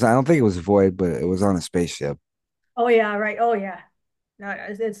 It wasn't, I don't think it was void, but it was on a spaceship. Oh yeah, right. Oh yeah. No,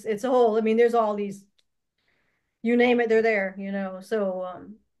 it's a whole. I mean, there's all these. You name it, they're there. So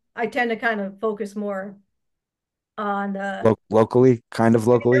I tend to kind of focus more on Locally, kind of the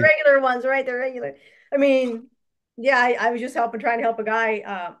locally. regular ones, right? The regular. I mean, yeah, I was just trying to help a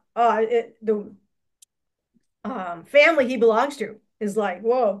guy. The family he belongs to is like,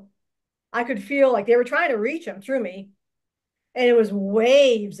 whoa. I could feel like they were trying to reach him through me, and it was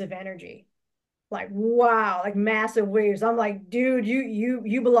waves of energy. Like, wow, like massive waves. I'm like, dude,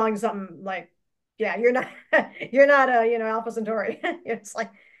 you belong to something like, yeah, you're not you're not a, Alpha Centauri. It's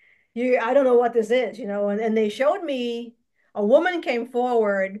like I don't know what this is, and they showed me a woman came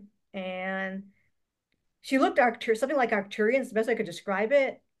forward, and she looked something like Arcturian, it's the best I could describe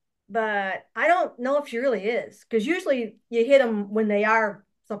it. But I don't know if she really is, because usually you hit them when they are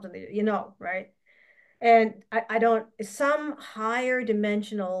something that right? And I don't, some higher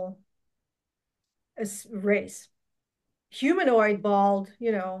dimensional race, humanoid, bald.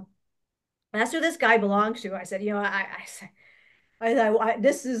 That's who this guy belongs to. I said,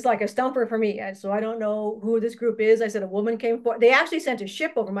 this is like a stumper for me. So I don't know who this group is. I said, a woman came for, they actually sent a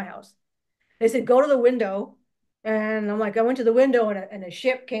ship over my house. They said, go to the window. And I'm like, I went to the window, and a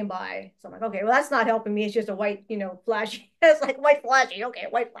ship came by. So I'm like, okay, well, that's not helping me. It's just a white, flashy. It's like white flashy. Okay,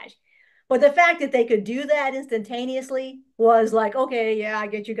 white flash. But the fact that they could do that instantaneously was like, okay, yeah, I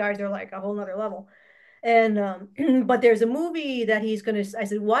get you guys. They're like a whole nother level. And but there's a movie that I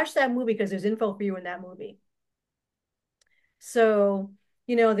said, watch that movie because there's info for you in that movie. So,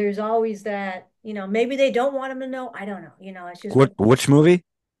 there's always that, maybe they don't want him to know. I don't know. It's just What, which movie?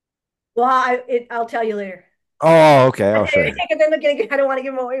 well, I'll tell you later. Oh, okay. Oh, sure. I don't want to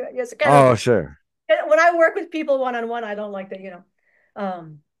give them away. Yes, kind of. Oh, sure. When I work with people one on one, I don't like that.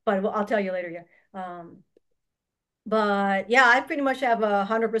 But I'll tell you later. Yeah. But yeah, I pretty much have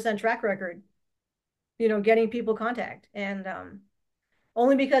 100% track record. Getting people contact, and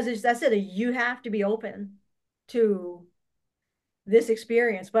only because that's it. You have to be open to this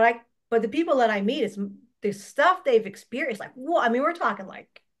experience. But the people that I meet, it's the stuff they've experienced. Like, what? I mean, we're talking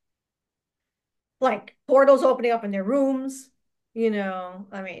like portals opening up in their rooms. I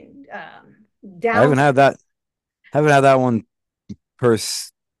mean, I down. haven't had that one per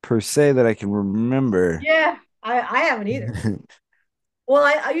per se that I can remember. Yeah, I haven't either. Well,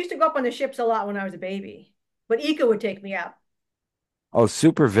 I used to go up on the ships a lot when I was a baby, but Eka would take me out. Oh,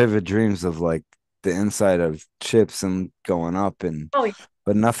 super vivid dreams of like the inside of chips and going up and Oh, yeah.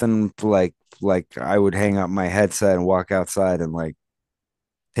 but nothing like I would hang up my headset and walk outside and like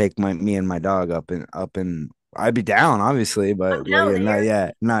take my me and my dog up and I'd be down obviously, I'm but like down yeah, not there.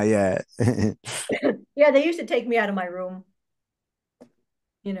 yet, not yet. Yeah, they used to take me out of my room,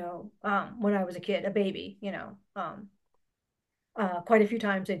 when I was a kid, a baby, quite a few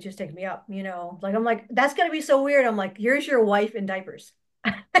times they'd just take me up, like I'm like, that's gonna be so weird. I'm like, here's your wife in diapers.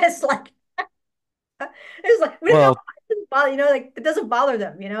 It's like it's like we don't know, Well, it doesn't bother, like it doesn't bother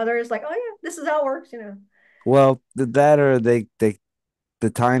them, they're just like, oh yeah, this is how it works. that or they the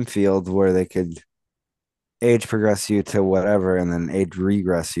time field where they could age progress you to whatever and then age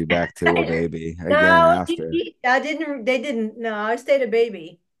regress you back to a baby again No, after. I didn't. They didn't. No, I stayed a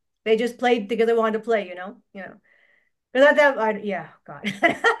baby. They just played because they wanted to play. But yeah, God.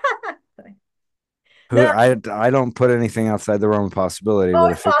 Who No, I don't put anything outside the realm of possibility, oh,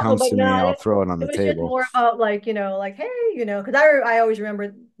 but it's if it possible, comes but to me, no, I'll throw it on it the was just table. more about like, like, hey, because I always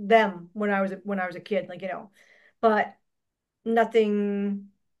remember them when I was a kid, like, but nothing.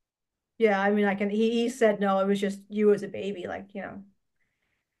 Yeah, I mean, I can. He said no, it was just you as a baby, like, and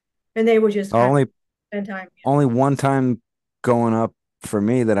they would just kind of Only spend time. only one time going up for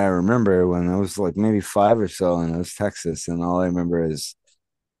me that I remember when I was like maybe five or so, and it was Texas, and all I remember is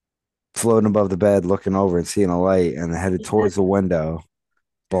floating above the bed, looking over and seeing a light, and headed towards the window,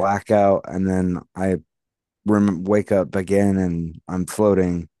 blackout, and then I wake up again, and I'm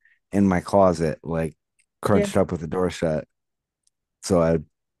floating in my closet, like Yeah, crunched up with the door shut. So I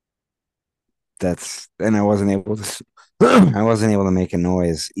that's and I wasn't able to I wasn't able to make a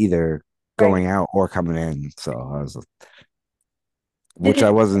noise either right. going out or coming in. So I was Did which I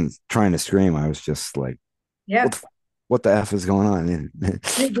it? wasn't trying to scream. I was just like, Yeah. what the F is going on? Did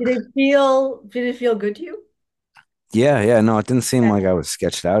it feel good to you? Yeah, yeah, no, it didn't seem Yeah. like I was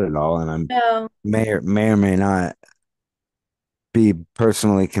sketched out at all. And I'm No. may or may not be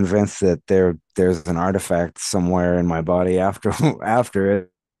personally convinced that there's an artifact somewhere in my body after after it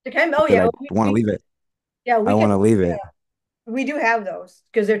Oh that yeah, I want to leave it. yeah, I we can. want to leave Yeah, it. we do have those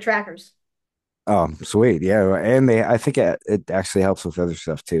because they're trackers. Oh, sweet. Yeah. And I think it actually helps with other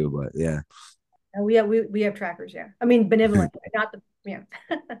stuff too. But yeah. And we have trackers. Yeah, I mean benevolent, not the yeah,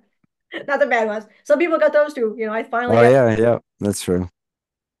 not the bad ones. Some people got those too. I finally Oh, got yeah. Yeah. That's true.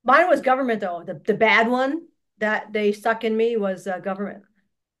 mine was government though. The bad one that they stuck in me was government.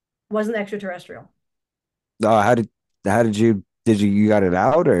 Wasn't extraterrestrial. Oh, you got it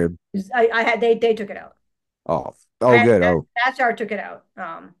out or? I had they took it out. Oh, oh, good. Oh, That chart took it out.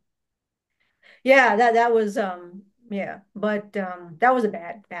 Yeah, that was yeah, but that was a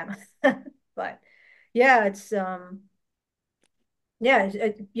bad one. But yeah, it's yeah,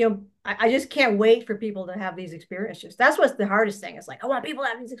 I just can't wait for people to have these experiences. That's what's the hardest thing. It's like I want people to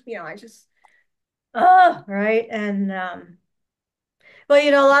have these experiences. I just oh, right. And but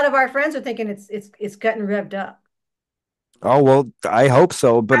a lot of our friends are thinking it's getting revved up. oh, well, I hope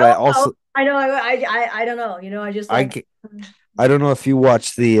so. But I I don't know. also, I know I don't know. I just I, like g- I don't know if you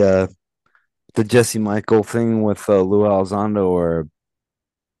watched the Jesse Michael thing with Lou Elizondo or,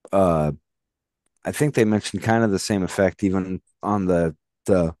 uh, I think they mentioned kind of the same effect even on the,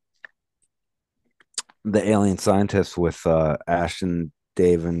 the alien scientist with, Ashton,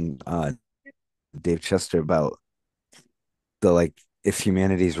 Dave and, Dave Chester about the like if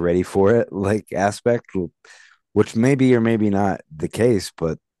humanity's ready for it like aspect, which maybe or maybe not the case,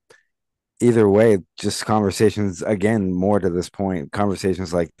 but either way, just conversations again, more to this point,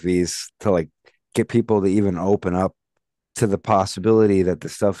 conversations like these to like get people to even open up to the possibility that the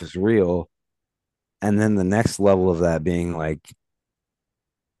stuff is real. And then the next level of that being like,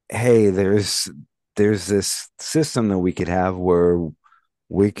 hey, there's this system that we could have where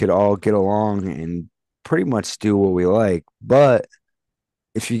we could all get along and pretty much do what we like, but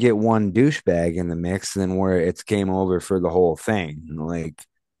if you get one douchebag in the mix, then where it's game over for the whole thing. Like,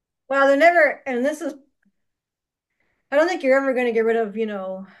 well, they're never, and this is, I don't think you're ever going to get rid of,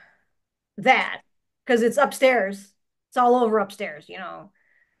 that because it's upstairs. It's all over upstairs.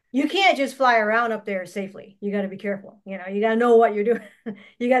 You can't just fly around up there safely. You got to be careful. You got to know what you're doing.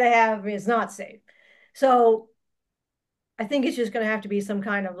 You got to have, it's not safe. So I think it's just going to have to be some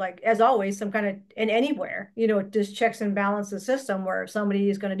kind of like, as always, some kind of, and anywhere, just checks and balances system where if somebody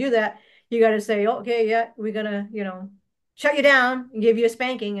is going to do that, you got to say, okay, yeah, we're going to, shut you down and give you a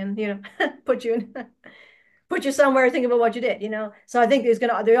spanking and, put you in, put you somewhere, think about what you did. So I think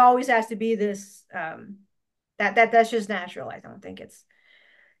there always has to be this, that's just natural. I don't think it's,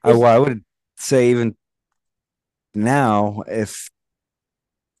 I would say even now, if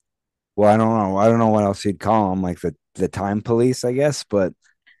I don't know what else you'd call them, like the time police, I guess. But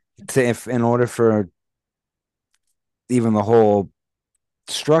if in order for even the whole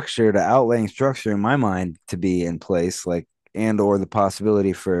structure, the outlaying structure in my mind to be in place, like and or the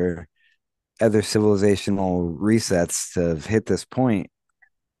possibility for other civilizational resets to hit this point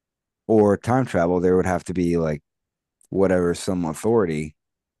or time travel, there would have to be like whatever some authority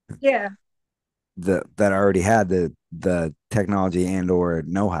Yeah. that already had the technology and or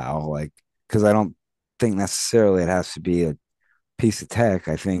know-how. Like, because I don't think necessarily it has to be a piece of tech.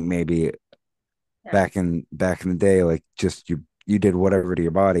 I think maybe Yeah. back in the day, like just you did whatever to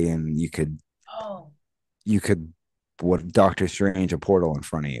your body, and Oh. you could what Doctor Strange a portal in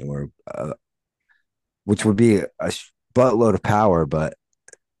front of you, or which Yeah. would be a buttload of power, but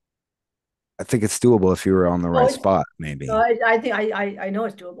I think it's doable if you were on the Oh, right it's spot, no, maybe. I think I know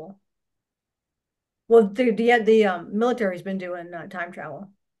it's doable. Well, the military's been doing time travel.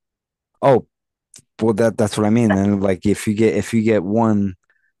 Oh, well, that's what I mean. Then, like, if you get one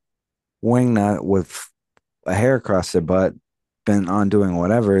wingnut with a hair across their butt, been on doing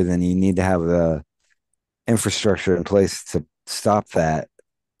whatever, then you need to have the infrastructure in place to stop that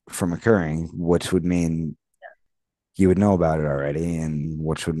from occurring, which would mean you would know about it already, and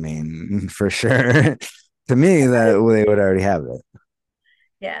which would mean for sure to me that they would already have it.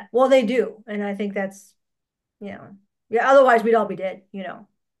 Yeah. Well, they do, and I think that's you know, yeah. Otherwise, we'd all be dead. You know,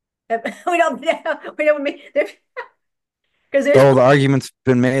 we don't we don't because there's Though the argument's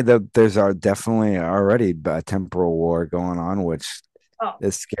been made that there's definitely already a temporal war going on, which oh,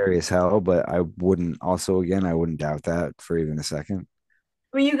 is scary as hell. But I wouldn't also again I wouldn't doubt that for even a second.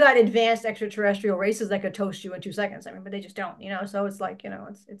 I mean, you got advanced extraterrestrial races that could toast you in 2 seconds. I mean, but they just don't. You know, so it's like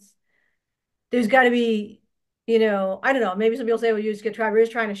it's there's got to be I don't know. Maybe some people say, well, you just get try. We're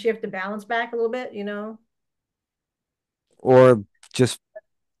just trying to shift the balance back a little bit. You know. Or just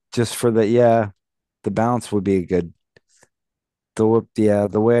just for the yeah, the balance would be a good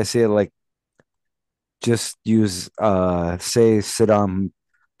the way I see it, like just use say Saddam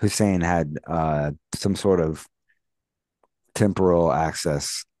Hussein had some sort of temporal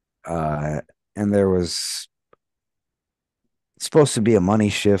access and there was supposed to be a money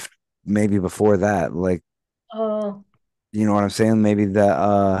shift maybe before that, like Oh, you know what I'm saying, maybe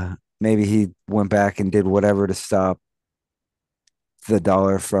he went back and did whatever to stop the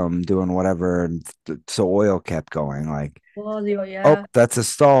dollar from doing whatever, and so oil kept going, like well, oh yeah. that's a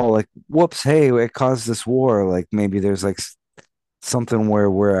stall, like whoops, hey it caused this war, like maybe there's like something where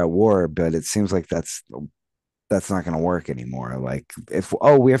we're at war, but it seems like that's not going to work anymore. Like if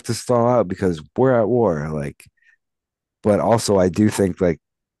oh we have to stall out because we're at war, like but also I do think like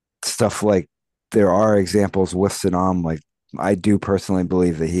stuff like there are examples with Saddam, like I do personally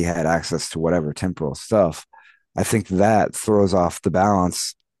believe that he had access to whatever temporal stuff. I think that throws off the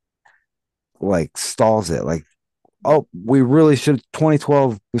balance, like stalls it. Like oh we really should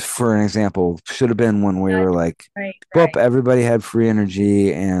 2012 for an example should have been when we were like Right, boop right. everybody had free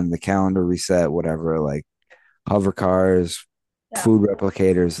energy and the calendar reset whatever, like hover cars, Yeah. food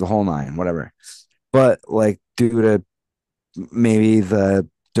replicators, the whole nine, whatever. But like due to maybe their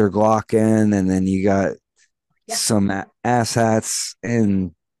Glocken, and then you got Yeah. some ass hats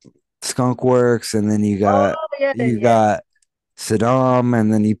and Skunk Works, and then you got Oh, yeah, you yeah. got Saddam,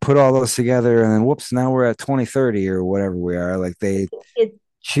 and then you put all those together, and then whoops, now we're at 2030 or whatever we are. Like they It it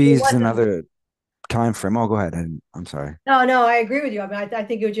cheesed wasn't. another time frame. Oh, go ahead. I'm sorry. No, no, I agree with you. I mean, I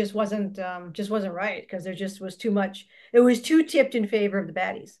think it just wasn't right because there just was too much. It was too tipped in favor of the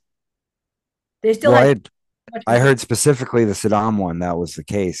baddies. They still Well, had much I control. heard specifically the Saddam one that was the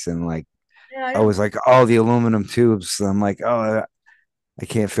case, and like Yeah, I I know. was like, oh, the aluminum tubes. I'm like, oh, I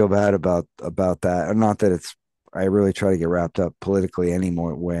can't feel bad about that. And not that it's I really try to get wrapped up politically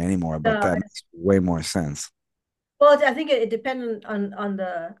anymore, but No, that makes way more sense. well, I think it depended on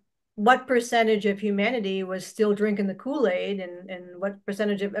the what percentage of humanity was still drinking the Kool-Aid and what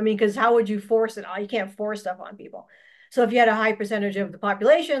percentage of, I mean, because how would you force it? You can't force stuff on people. So if you had a high percentage of the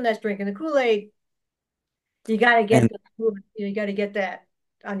population that's drinking the Kool-Aid, you got to And get you got to get that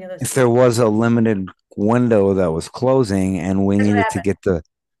on the other if side. there was a limited window that was closing and That's what happened.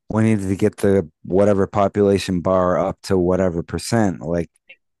 we needed to get the whatever population bar up to whatever percent, like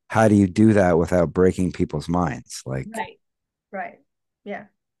how do you do that without breaking people's minds? Like Right. Right. Yeah.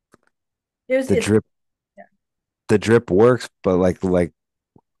 the It's drip yeah. the drip works, but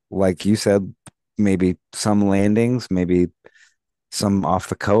like you said, maybe some landings, maybe some off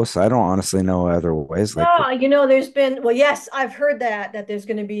the coast. I don't honestly know other ways. Like, Oh, there's been, well, yes, I've heard that there's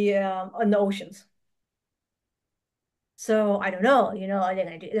going to be on the oceans. So I don't know,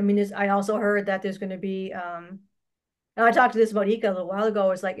 I mean, I also heard that there's going to be, and I talked to this about Eeka a little while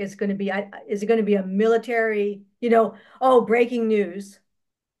ago. It's like, is it going to be a military, oh, breaking news.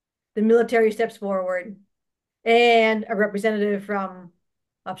 The military steps forward and a representative from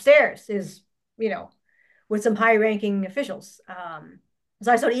upstairs is, you know, with some high ranking officials.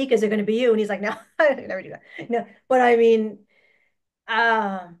 So I told Eka, is it going to be you? And he's like, no, I never do that. No, but I mean,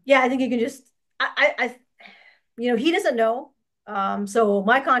 Yeah, I think you can just he doesn't know. So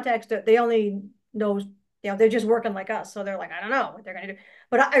my context, they only know, they're just working like us. So they're like, I don't know what they're gonna do.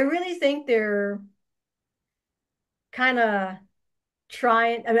 But I really think they're kind of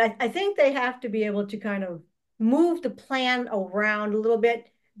trying. I mean, I think they have to be able to kind of move the plan around a little bit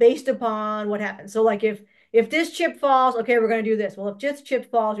based upon what happens. So like if this chip falls, okay, we're gonna do this. Well, if this chip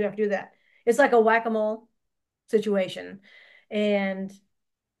falls, we have to do that. It's like a whack-a-mole situation. And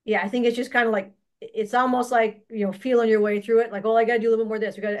yeah, I think it's just kind of like it's almost like feeling your way through it. Like, oh, I got to do a little bit more of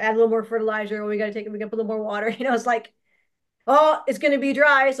this. We got to add a little more fertilizer. We got to put a little more water. It's like, oh, it's going to be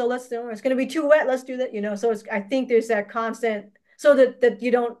dry, so let's do. It's going to be too wet. Let's do that. So it's. I think there's that constant, so that you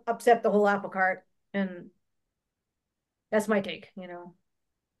don't upset the whole apple cart. And that's my take.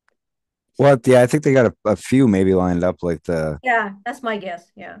 Well, yeah, I think they got a few maybe lined up, like the Yeah, that's my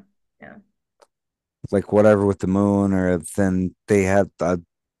guess. Yeah, yeah. like whatever with the moon, or then they had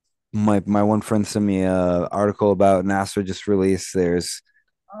my one friend sent me a article about NASA just released theirs.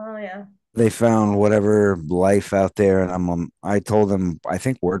 Oh yeah. They found whatever life out there, and I told them, I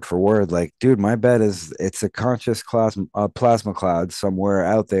think word for word, like, dude, my bet is it's a conscious plasma cloud somewhere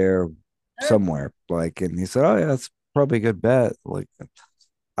out there, somewhere. Like, and he said, oh yeah, that's probably a good bet. Like,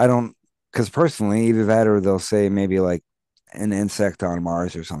 I don't, because personally, either that or they'll say maybe like an insect on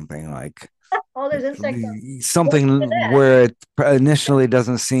Mars or something like Oh, there's insects. Well, even something that. where it initially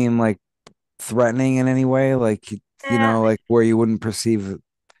doesn't seem like threatening in any way, like I like where you wouldn't perceive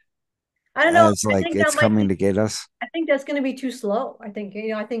I don't know. as I like think that it's might coming be. to get us. I think that's going to be too slow. I think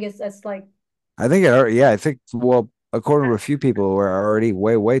I think it's that's like. I think yeah, I think, well, according to a few people, we're already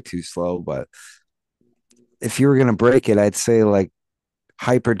way too slow. But if you were gonna break it, I'd say like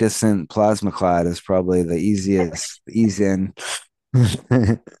hyper distant plasma cloud is probably the easiest ease in.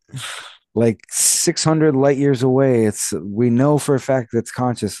 Like 600 light years away. We know for a fact it's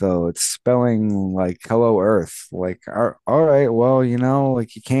conscious though. It's spelling like hello Earth. Like, all right, well,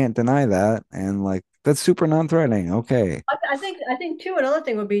 like you can't deny that. And like that's super non-threatening. Okay. I think too. Another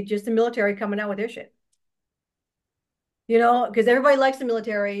thing would be just the military coming out with their shit. Because everybody likes the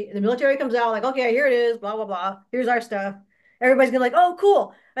military. The military comes out like, okay, here it is, blah blah blah. Here's our stuff. Everybody's gonna like, oh,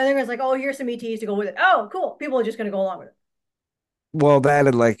 cool. And then it's like, oh, here's some ETs to go with it. Oh, cool. People are just gonna go along with it. Well, that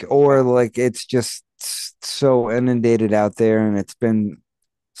and like, or like it's just so inundated out there, and it's been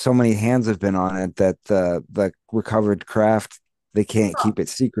so many hands have been on it that the recovered craft, they can't Oh, keep it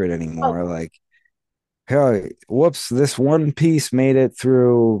secret oh, anymore. Like, hey, whoops, this one piece made it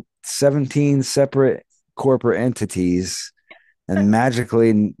through 17 separate corporate entities, and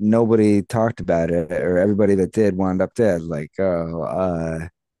magically nobody talked about it, or everybody that did wound up dead. Like,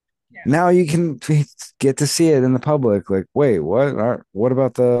 yeah. now you can get to see it in the public. Like, wait, what? What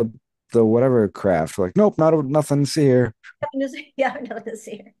about the whatever craft? Like, nope, nothing to see here. Yeah, no, this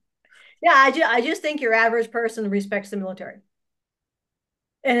here. Yeah, I just think your average person respects the military.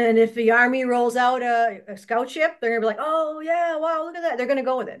 And if the army rolls out a scout ship, they're gonna be like, "Oh yeah, wow, look at that!" They're gonna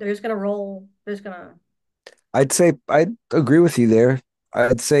go with it. They're just gonna roll. They're just gonna. I'd say I'd agree with you there.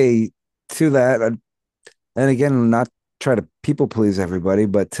 I'd say to that, and again, not try to people please everybody,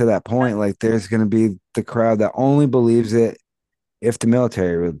 but to that point, like there's going to be the crowd that only believes it if the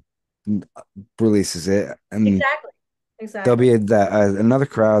military releases it, and Exactly. there'll Exactly. be another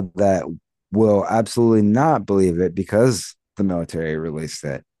crowd that will absolutely not believe it because the military released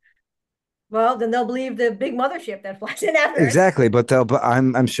it. Well, then they'll believe the big mothership that flies in after it. Exactly, but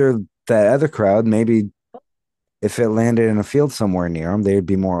I'm sure that other crowd, maybe if it landed in a field somewhere near them, they'd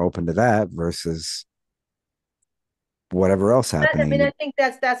be more open to that versus whatever else I mean, I happening. think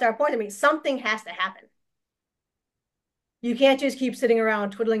that's our point. I mean, something has to happen. You can't just keep sitting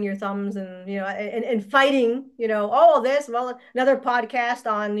around twiddling your thumbs and and fighting. Oh, this, well, another podcast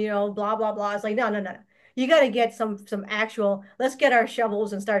on blah blah blah. It's like no no no no. You got to get some actual. Let's get our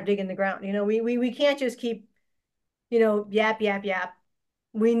shovels and start digging the ground. We can't just keep yap yap yap.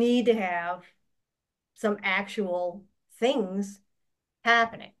 We need to have some actual things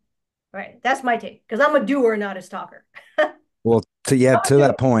happening. Right. That's my take because I'm a doer, not a talker. Well, yeah, I'm a to doer.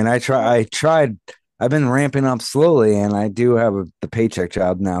 that point, I tried. I've been ramping up slowly, and I do have the paycheck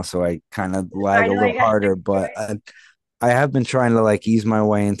job now, so I kind of lag I a know you little got harder. But right. I have been trying to like ease my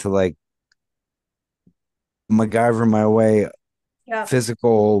way into like MacGyver my way Yeah.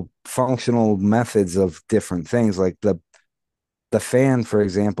 physical functional methods of different things. Like the fan, for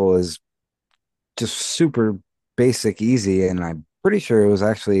example, is just super basic, easy, and I'm pretty sure it was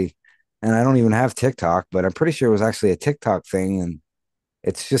actually. And I don't even have TikTok, but I'm pretty sure it was actually a TikTok thing, and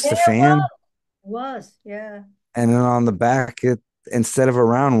it's Yeah, just a it was. fan. It was. Yeah. And then on the back, instead of a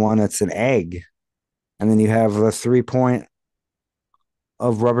round one, it's an egg. And then you have the 3 point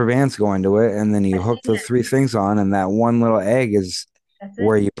of rubber bands go into it, and then you I've hook seen the that. three things on, and that one little egg is That's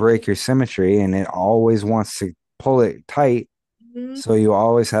where it. you break your symmetry, and it always wants to pull it tight, Mhm. so you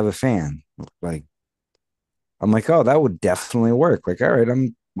always have a fan. Like I'm like, oh, that would definitely work. Like, all right,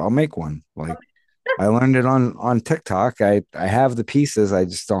 I'll make one. Like I learned it on TikTok. I have the pieces, I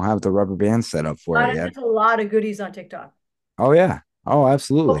just don't have the rubber band set up for it yet. There's a lot of goodies on TikTok. Oh yeah. Oh, Folks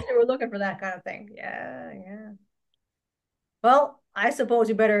absolutely. who were looking for that kind of thing. Yeah, yeah. Well, I suppose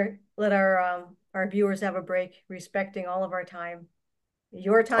we better let our viewers have a break, respecting all of our time.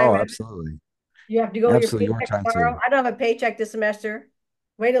 Your time, Oh, Evan. absolutely. You have to go your Absolutely. Your paycheck time tomorrow. too. I don't have a paycheck this semester.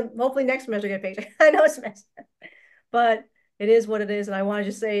 Wait, hopefully next semester I get a paycheck. I know it's messed, but it is what it is. And I want to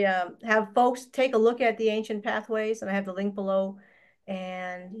just say, have folks take a look at the ancient pathways, and I have the link below.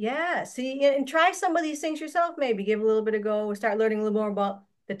 And yeah, see and try some of these things yourself. Maybe give it a little bit of go. Start learning a little more about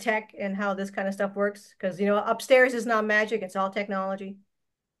the tech and how this kind of stuff works. Because upstairs is not magic; it's all technology.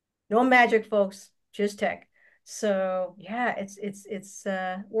 No magic, folks, just tech. So yeah, it's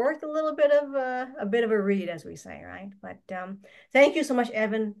worth a bit of a read, as we say, right? But thank you so much,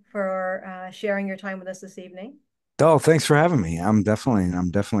 Evan, for sharing your time with us this evening. Oh, thanks for having me. I'm definitely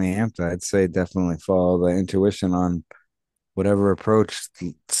amped. I'd say definitely follow the intuition on whatever approach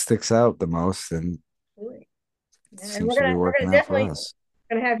sticks out the most and Absolutely. Yeah, and seems to be we're working gonna out for definitely us.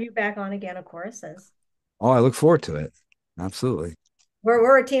 gonna have you back on again, of course, as Oh, I look forward to it. Absolutely.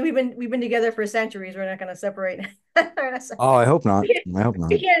 we're a team. We've been together for centuries. We're not gonna separate. We're not Oh, I hope not. we can't I hope we not.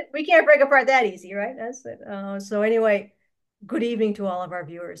 can't we can't break apart that easy, right? That's it. So anyway, good evening to all of our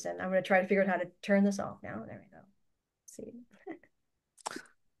viewers, and I'm going to try to figure out how to turn this off now. There we go. See.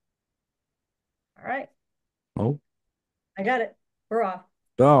 All right, Oh, I got it. We're off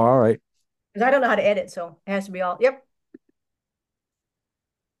oh, all right. because I don't know how to edit, so it has to be all. Yep.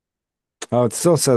 Oh, it still says